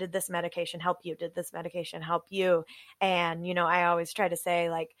asking, oh, did this medication help you? Did this medication help you? And, I always try to say,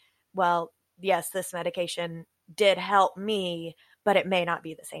 like, well, yes, this medication did help me, but it may not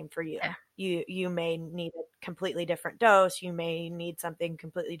be the same for you. Yeah. You may need a completely different dose. You may need something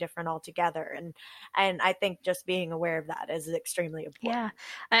completely different altogether. And I think just being aware of that is extremely important. Yeah,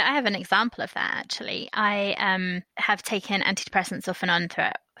 I have an example of that, actually. I have taken antidepressants off and on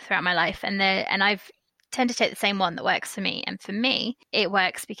throughout my life, and I've tend to take the same one that works for me. And for me, it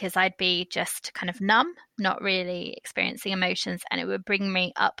works because I'd be just kind of numb, not really experiencing emotions, and it would bring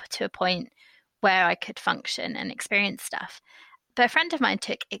me up to a point where I could function and experience stuff. But a friend of mine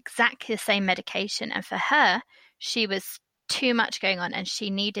took exactly the same medication, and for her, she was too much going on, and she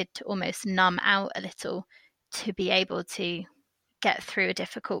needed to almost numb out a little to be able to get through a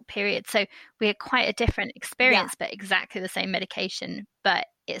difficult period. So we had quite a different experience, but exactly the same medication, but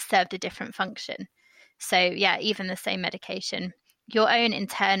it served a different function. So yeah, even the same medication, your own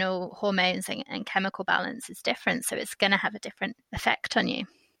internal hormones and chemical balance is different. So it's going to have a different effect on you.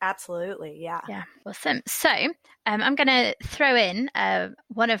 Absolutely. Yeah. Yeah. Awesome. So I'm going to throw in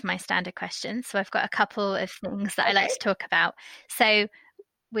one of my standard questions. So I've got a couple of things that I like to talk about. So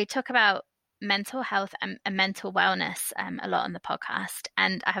we talk about mental health and mental wellness a lot on the podcast.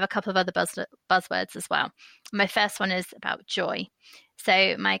 And I have a couple of other buzzwords as well. My first one is about joy.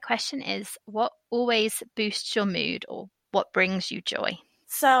 So my question is, what always boosts your mood, or what brings you joy?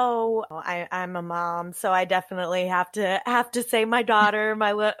 So I'm a mom, so I definitely have to say my daughter,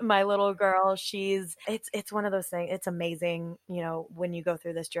 my little girl. It's one of those things. It's amazing, when you go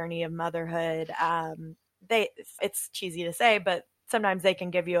through this journey of motherhood. It's cheesy to say, but sometimes they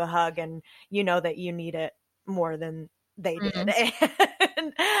can give you a hug, and you know that you need it more than they did.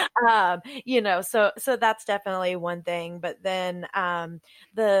 And, so that's definitely one thing. But then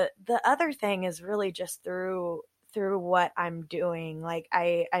the other thing is really just through what I'm doing. Like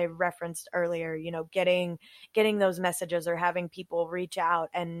I referenced earlier, getting those messages, or having people reach out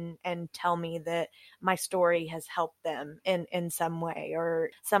and tell me that my story has helped them in some way,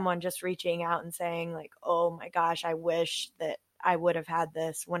 or someone just reaching out and saying like, oh my gosh, I wish that I would have had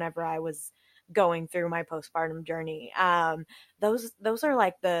this whenever I was going through my postpartum journey. Those are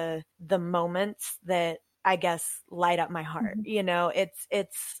like the moments that I guess light up my heart.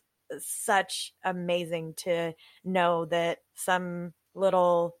 It's such amazing to know that some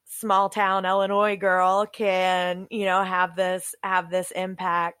little small town Illinois girl can, have this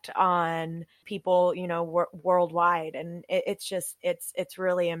impact on people, worldwide. And it's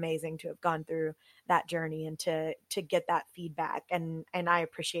really amazing to have gone through that journey and to get that feedback. And I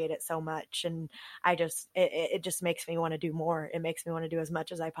appreciate it so much. And it just makes me want to do more. It makes me want to do as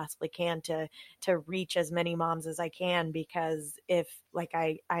much as I possibly can to reach as many moms as I can, because if, like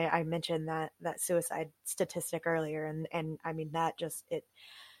I mentioned that suicide statistic earlier, and I mean, that just,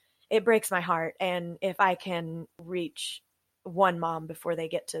 it breaks my heart. And if I can reach one mom before they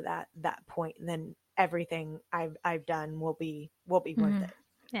get to that point, then everything I've done will be worth it.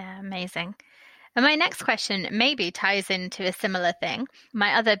 Yeah, amazing. And my next question maybe ties into a similar thing.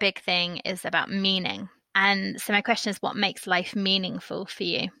 My other big thing is about meaning. And so my question is, what makes life meaningful for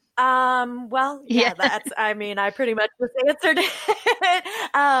you? Well, Yeah. yeah, I mean, I pretty much just answered it.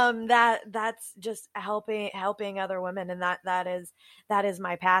 That's just helping other women, and that is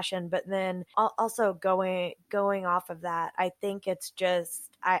my passion. But then also going off of that, I think it's just,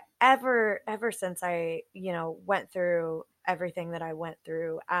 ever since I, went through everything that I went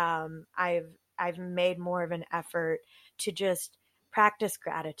through, I've made more of an effort to just practice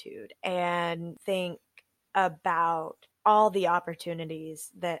gratitude and think about all the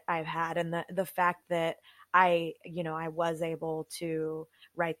opportunities that I've had, and the fact that I was able to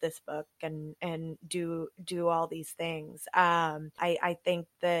write this book and do all these things. I think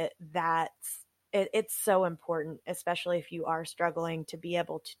it's so important, especially if you are struggling, to be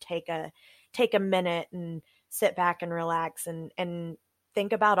able to take a minute and sit back and relax and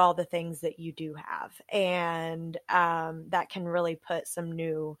think about all the things that you do have, and that can really put some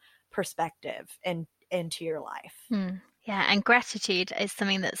new perspective into your life. Yeah, and gratitude is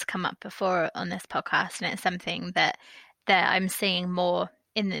something that's come up before on this podcast, and it's something that I'm seeing more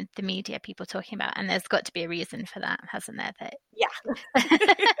in the media, people talking about, and there's got to be a reason for that, hasn't there? Yeah.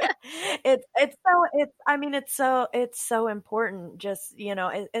 It's so important, just,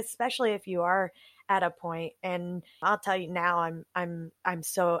 especially if you are at a point. And I'll tell you now, I've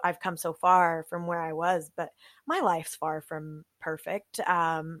come so far from where I was, but my life's far from perfect.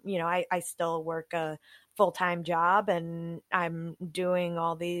 I still work a full-time job, and I'm doing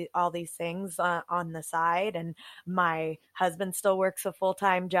all these things on the side, and my husband still works a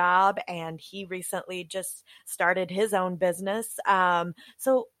full-time job, and he recently just started his own business.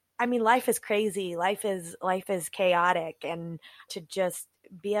 So I mean, life is crazy. Life is chaotic, and to just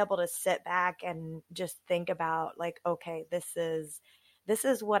be able to sit back and just think about, like, okay, this is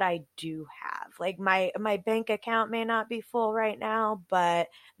what I do have. Like, my bank account may not be full right now, but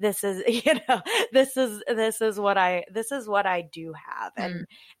this is, this is what I do have.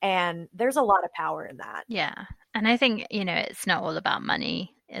 And there's a lot of power in that. Yeah. And I think, it's not all about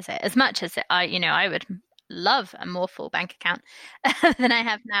money, is it? As much as I would love a more full bank account than I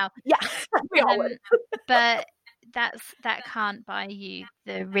have now. Yeah. We all would. But that can't buy you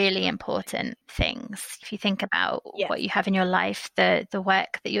the really important things. If you think about Yes. what you have in your life, the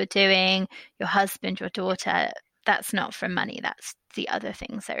work that you're doing, your husband, your daughter, that's not from money. That's the other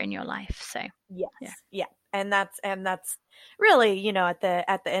things that are in your life. So Yes. Yeah. And that's really, at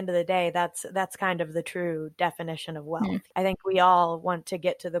the end of the day, that's kind of the true definition of wealth. I think we all want to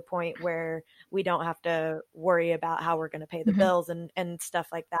get to the point where we don't have to worry about how we're going to pay the bills and stuff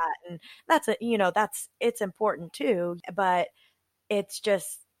like that. And it's important too, but it's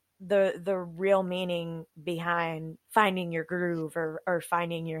just the real meaning behind finding your groove, or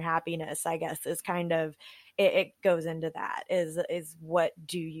finding your happiness, I guess, is kind of, it goes into that, is what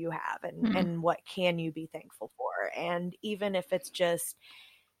do you have, and what can you be thankful for? And even if it's just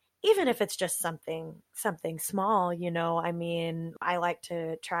something small, I mean, I like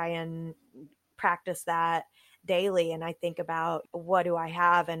to try and practice that daily, and I think about, what do I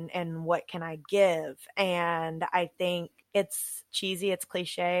have, and what can I give? And I think it's cheesy, it's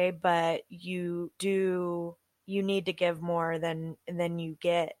cliche, but you need to give more than you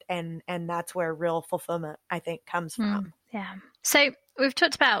get, and that's where real fulfillment, I think, comes from. Yeah. So we've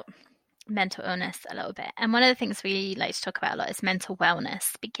talked about mental illness a little bit, and one of the things we like to talk about a lot is mental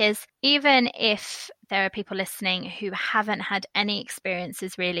wellness, because even if there are people listening who haven't had any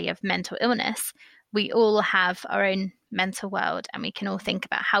experiences really of mental illness, we all have our own mental world, and we can all think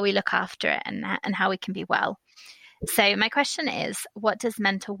about how we look after it and how we can be well. So my question is, what does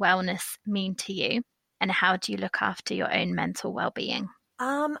mental wellness mean to you, and how do you look after your own mental well-being?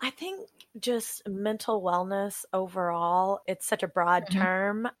 I think just mental wellness overall, it's such a broad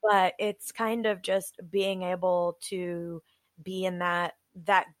term, but it's kind of just being able to be in that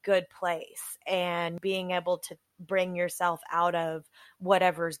good place, and being able to bring yourself out of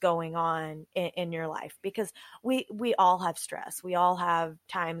whatever's going on in your life, because we all have stress. We all have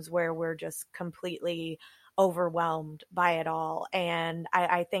times where we're just completely overwhelmed by it all. And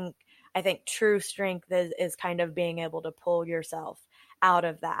I think true strength is kind of being able to pull yourself out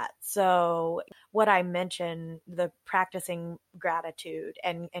of that. So what I mentioned, the practicing gratitude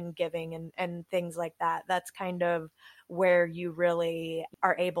and giving and things like that, that's kind of where you really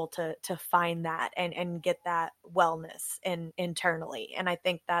are able to find that and get that wellness internally. And I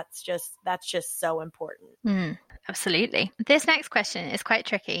think that's just so important. Absolutely. This next question is quite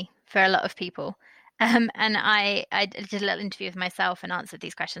tricky for a lot of people. And I did a little interview with myself and answered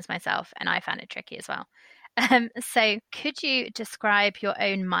these questions myself, and I found it tricky as well. So could you describe your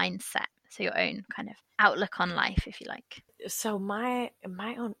own mindset? So your own kind of outlook on life, if you like. So my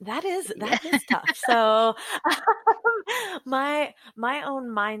own, that is Yeah. tough. So my own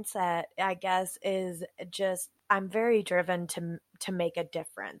mindset, I guess, is just I'm very driven to make a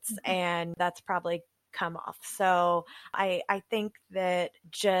difference, and that's probably come off. So I think that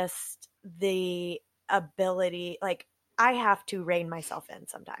just the ability, like, I have to rein myself in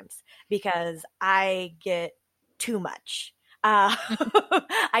sometimes because I get too much.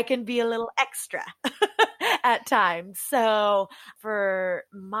 I can be a little extra at times. So for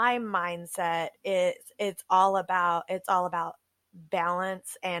my mindset, it's all about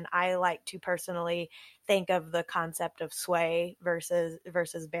balance, and I like to personally think of the concept of sway versus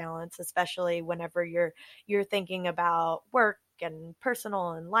balance, especially whenever you're thinking about work and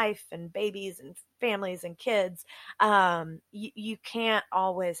personal and life and babies and families and kids. You can't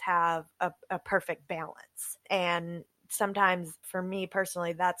always have a perfect balance, and sometimes for me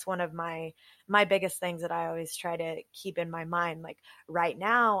personally, that's one of my biggest things that I always try to keep in my mind. Like right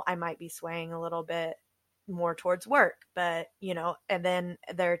now, I might be swaying a little bit more towards work, but and then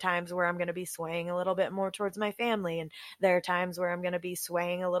there are times where I'm going to be swaying a little bit more towards my family, and there are times where I'm going to be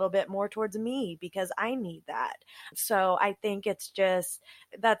swaying a little bit more towards me because I need that. So I think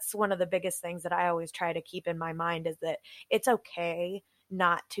that's one of the biggest things that I always try to keep in my mind, is that it's okay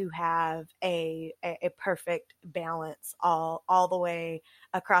not to have a perfect balance all the way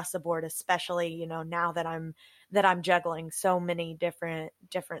across the board, especially now that I'm juggling so many different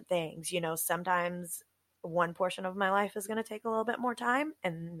things. Sometimes one portion of my life is going to take a little bit more time,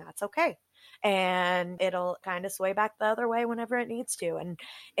 and that's okay, and it'll kind of sway back the other way whenever it needs to. And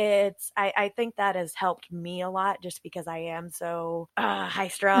I think that has helped me a lot, just because I am so high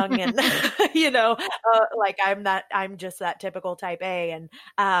strung, and like I'm just that typical type A. And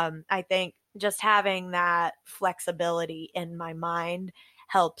I think just having that flexibility in my mind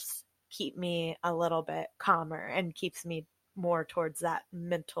helps keep me a little bit calmer and keeps me more towards that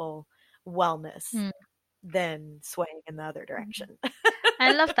mental wellness than swaying in the other direction.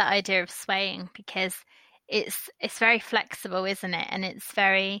 I love that idea of swaying, because it's very flexible, isn't it? And it's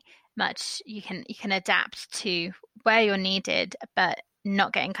very much you can adapt to where you're needed, but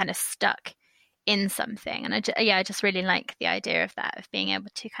not getting kind of stuck in something. And I just really like the idea of that, of being able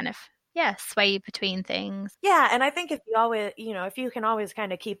to kind of sway between things. Yeah, and I think if you always, if you can always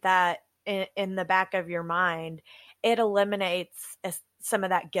kind of keep that in the back of your mind, it eliminates some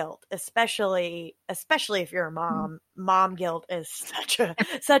of that guilt, especially if you're a mom. Mom guilt is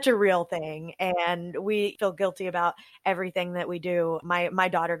such a real thing, and we feel guilty about everything that we do. My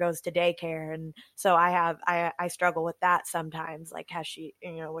daughter goes to daycare, and so I struggle with that sometimes. Like, has she,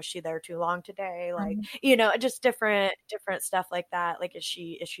 was she there too long today? Like, just different stuff like that. Like, is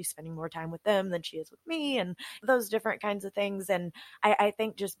she spending more time with them than she is with me, and those different kinds of things. And I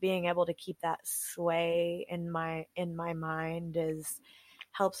think just being able to keep that sway in my mind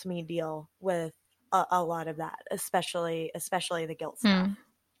helps me deal with a lot of that, especially the guilt stuff.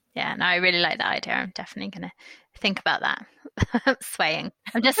 Yeah, no, I really like that idea. I'm definitely going to think about that. Swaying.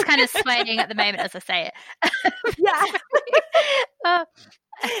 I'm just kind of swaying at the moment as I say it. Yeah.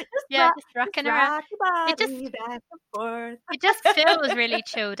 Just rocking around. It just feels really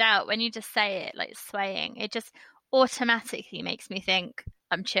chilled out when you just say it, like swaying. It just automatically makes me think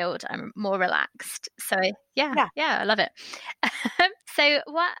I'm chilled, I'm more relaxed. So yeah, I love it. So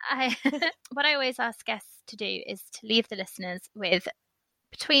what I always ask guests to do is to leave the listeners with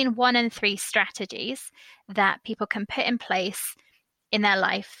between 1 and 3 strategies that people can put in place in their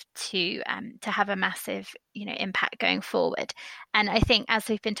life to have a massive impact going forward. And I think, as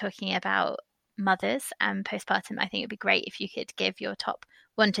we've been talking about mothers and postpartum, I think it'd be great if you could give your top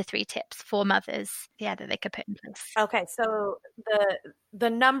 1 to 3 tips for mothers that they could put in place. Okay, so the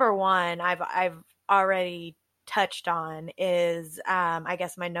number one I've already touched on is I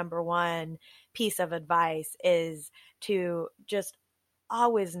guess my number one piece of advice is to just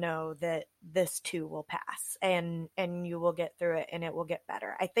always know that this too will pass, and you will get through it, and it will get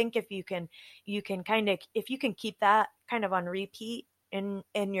better. I think if you can keep that kind of on repeat in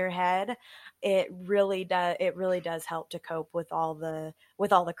your head, it really does help to cope with all the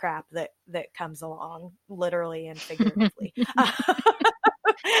crap that comes along, literally and figuratively.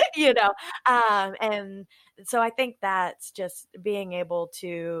 And so I think that's just being able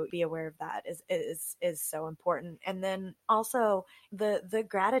to be aware of that is so important. And then also the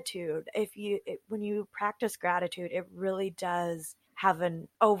gratitude. When you practice gratitude, it really does have an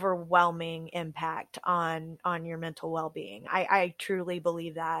overwhelming impact on your mental well-being. I truly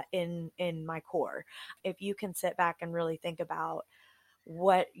believe that in my core. If you can sit back and really think about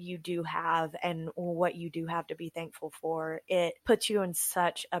what you do have and what you do have to be thankful for, it puts you in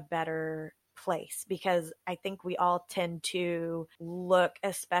such a better place, because I think we all tend to look,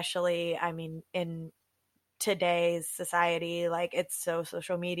 especially, I mean, in today's society, like it's so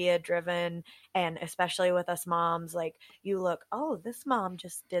social media driven, and especially with us moms, like you look, oh, this mom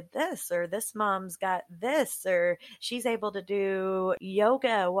just did this, or this mom's got this, or she's able to do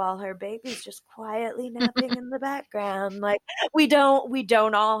yoga while her baby's just quietly napping in the background. Like we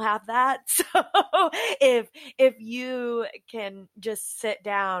don't all have that. So if you can just sit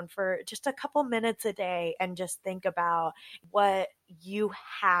down for just a couple minutes a day and just think about what you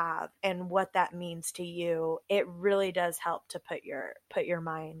have and what that means to you, it really does help to put your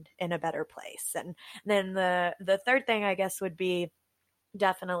mind in a better place. And then the third thing, I guess, would be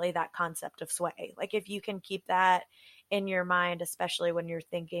definitely that concept of sway. Like if you can keep that in your mind, especially when you're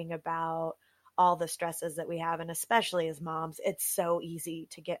thinking about all the stresses that we have, and especially as moms, it's so easy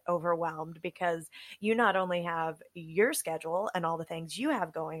to get overwhelmed, because you not only have your schedule and all the things you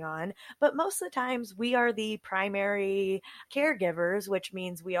have going on, but most of the times we are the primary caregivers, which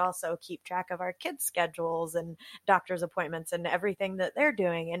means we also keep track of our kids' schedules and doctor's appointments and everything that they're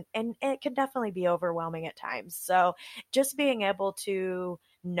doing. And it can definitely be overwhelming at times. So just being able to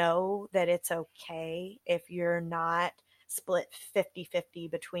know that it's okay if you're not split 50-50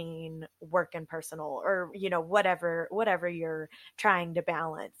 between work and personal, or whatever you're trying to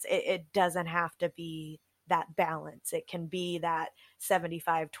balance. It doesn't have to be that balance. It can be that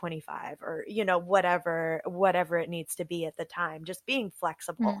 75-25, or whatever it needs to be at the time. Just being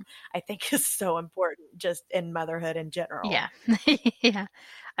flexible, I think, is so important, just in motherhood in general. Yeah. Yeah.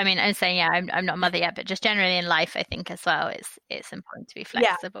 I mean, I'm saying, I'm not a mother yet, but just generally in life, I think as well, it's important to be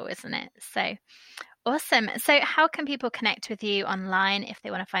flexible, isn't it? So awesome. So how can people connect with you online if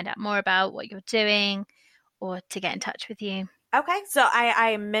they want to find out more about what you're doing or to get in touch with you? Okay, so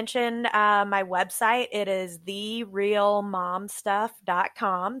I mentioned my website. It is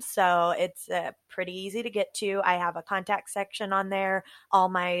therealmomstuff.com. So it's pretty easy to get to. I have a contact section on there. All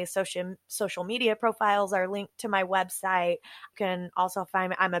my social media profiles are linked to my website. You can also find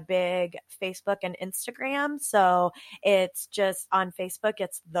me. I'm a big Facebook and Instagram. So it's just on Facebook,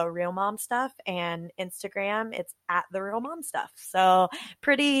 it's The Real Mom Stuff, and Instagram, it's at The Real Mom Stuff. So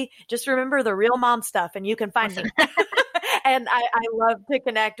just remember The Real Mom Stuff and you can find me. And I love to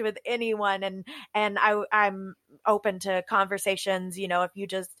connect with anyone, and I'm open to conversations.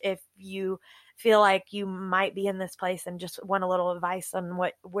 If you feel like you might be in this place and just want a little advice on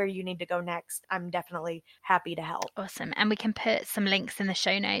where you need to go next, I'm definitely happy to help. Awesome. And we can put some links in the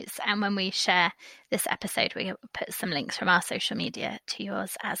show notes. And when we share this episode, we put some links from our social media to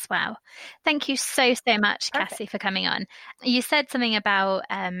yours as well. Thank you so much, Perfect. Cassie, for coming on. You said something about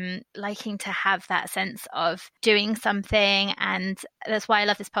liking to have that sense of doing something. And that's why I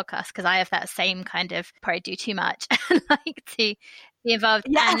love this podcast, because I have that same kind of, probably do too much, like to be involved.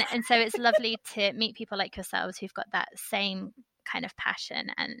 Yeah. And so it's lovely to meet people like yourselves who've got that same kind of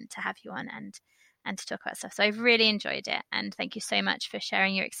passion, and to have you on and to talk about stuff. So I've really enjoyed it, and thank you so much for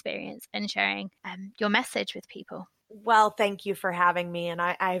sharing your experience and sharing your message with people. Well, thank you for having me, and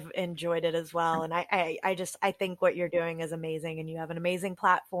I've enjoyed it as well. And I think what you're doing is amazing, and you have an amazing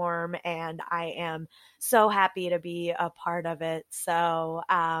platform, and I am so happy to be a part of it. So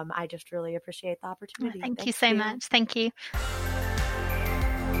I just really appreciate the opportunity. Thank you so much. Thank you.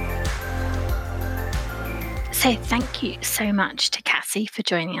 So thank you so much to Cassie for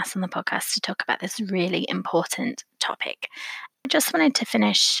joining us on the podcast to talk about this really important topic. I just wanted to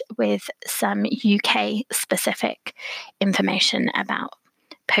finish with some UK specific information about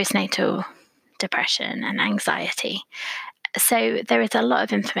postnatal depression and anxiety. So there is a lot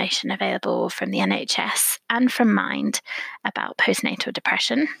of information available from the NHS and from Mind about postnatal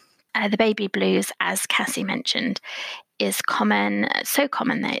depression. The baby blues, as Cassie mentioned, is common, so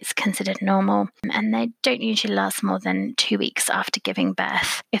common that it's considered normal, and they don't usually last more than 2 weeks after giving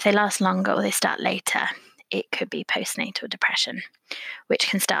birth. If they last longer or they start later, it could be postnatal depression, which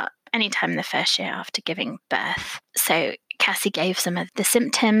can start anytime in the first year after giving birth. So Cassie gave some of the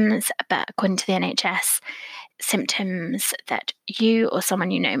symptoms, but according to the NHS, symptoms that you or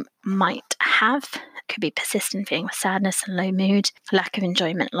someone you know might have could be persistent feeling of sadness and low mood, lack of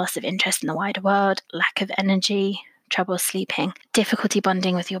enjoyment, loss of interest in the wider world, lack of energy, trouble sleeping, difficulty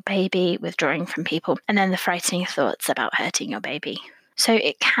bonding with your baby, withdrawing from people, and then the frightening thoughts about hurting your baby. So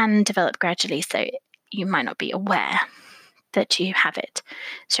it can develop gradually, so you might not be aware that you have it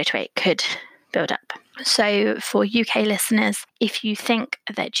straight away. It could build up. So for UK listeners, if you think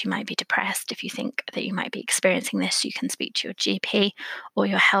that you might be depressed, if you think that you might be experiencing this, you can speak to your GP or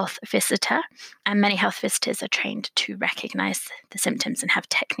your health visitor. And many health visitors are trained to recognise the symptoms and have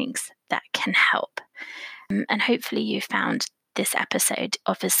techniques that can help. And hopefully you found this episode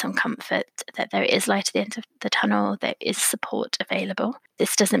offers some comfort that there is light at the end of the tunnel, there is support available.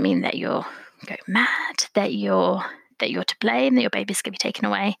 This doesn't mean that you're going mad, that you're to blame, that your baby's going to be taken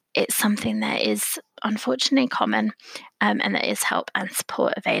away. It's something that is unfortunately common, and there is help and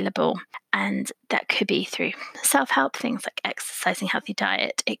support available. And that could be through self-help, things like exercising, healthy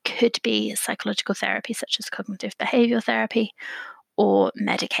diet. It could be psychological therapy, such as cognitive behavioural therapy, or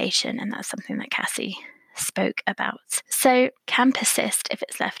medication. And that's something that Cassie spoke about. So can persist if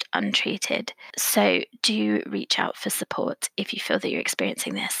it's left untreated. So do reach out for support if you feel that you're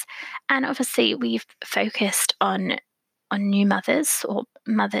experiencing this. And obviously we've focused on new mothers or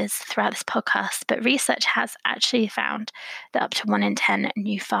mothers throughout this podcast, but research has actually found that up to 1 in 10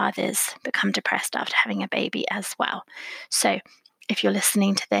 new fathers become depressed after having a baby as well. So if you're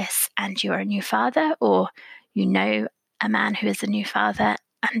listening to this and you're a new father, or you know a man who is a new father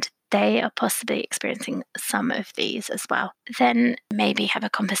and they are possibly experiencing some of these as well, then maybe have a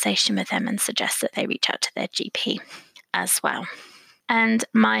conversation with them and suggest that they reach out to their GP as well. And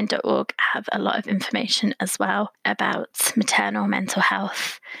Mind.org have a lot of information as well about maternal mental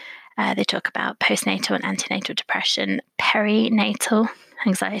health. They talk about postnatal and antenatal depression, perinatal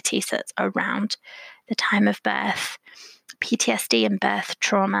anxiety, so it's around the time of birth, PTSD and birth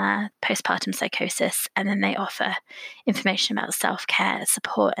trauma, postpartum psychosis, and then they offer information about self-care,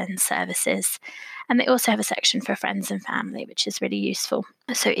 support and services. And they also have a section for friends and family, which is really useful.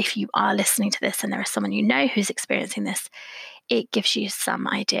 So if you are listening to this and there is someone you know who's experiencing this, it gives you some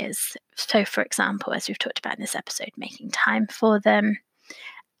ideas. So for example, as we've talked about in this episode, making time for them.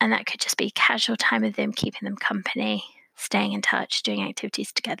 And that could just be casual time with them, keeping them company, staying in touch, doing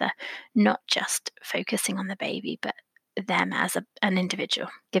activities together, not just focusing on the baby, but them as an individual,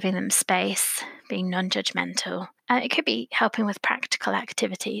 giving them space, being non-judgmental. It could be helping with practical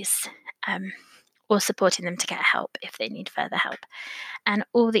activities, or supporting them to get help if they need further help. And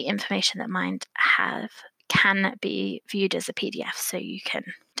all the information that Mind have can be viewed as a PDF, so you can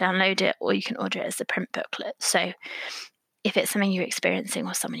download it or you can order it as a print booklet. So if it's something you're experiencing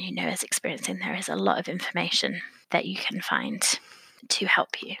or someone you know is experiencing, there is a lot of information that you can find to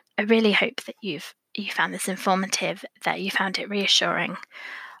help you. I really hope that you found this informative, that you found it reassuring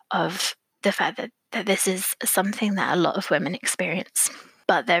of the fact that this is something that a lot of women experience,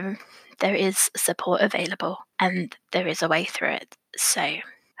 but there is support available and there is a way through it. So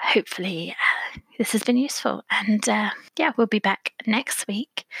hopefully this has been useful. And we'll be back next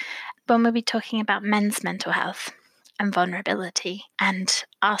week when we'll be talking about men's mental health and vulnerability and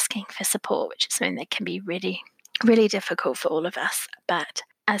asking for support, which is something that can be really, really difficult for all of us. But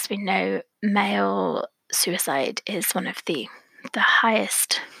as we know, male suicide is one of the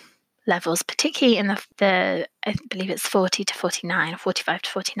highest levels, particularly in the I believe it's 40 to 49, 45 to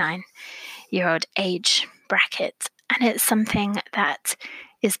 49-year-old age bracket. And it's something that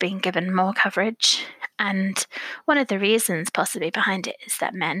is being given more coverage. And one of the reasons possibly behind it is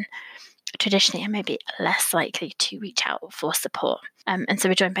that men traditionally are maybe less likely to reach out for support. And so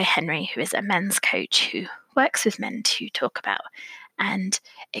we're joined by Henry, who is a men's coach who works with men to talk about and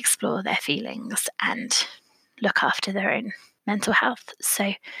explore their feelings and look after their own mental health.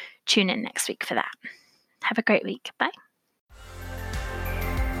 So tune in next week for that. Have a great week. Bye.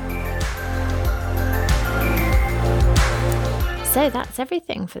 So that's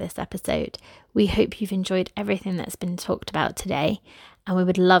everything for this episode. We hope you've enjoyed everything that's been talked about today, and we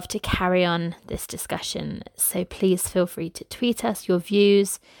would love to carry on this discussion. So please feel free to tweet us your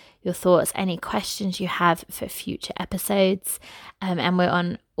views, your thoughts, any questions you have for future episodes. And we're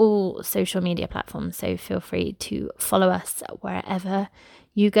on all social media platforms, so feel free to follow us wherever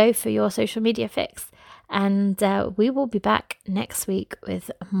you go for your social media fix. And we will be back next week with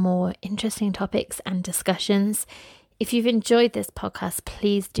more interesting topics and discussions. If you've enjoyed this podcast,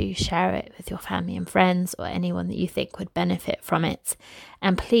 please do share it with your family and friends or anyone that you think would benefit from it.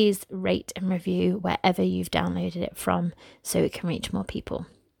 And please rate and review wherever you've downloaded it from so it can reach more people.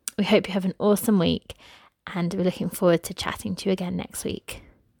 We hope you have an awesome week, and we're looking forward to chatting to you again next week.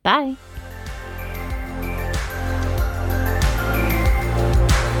 Bye.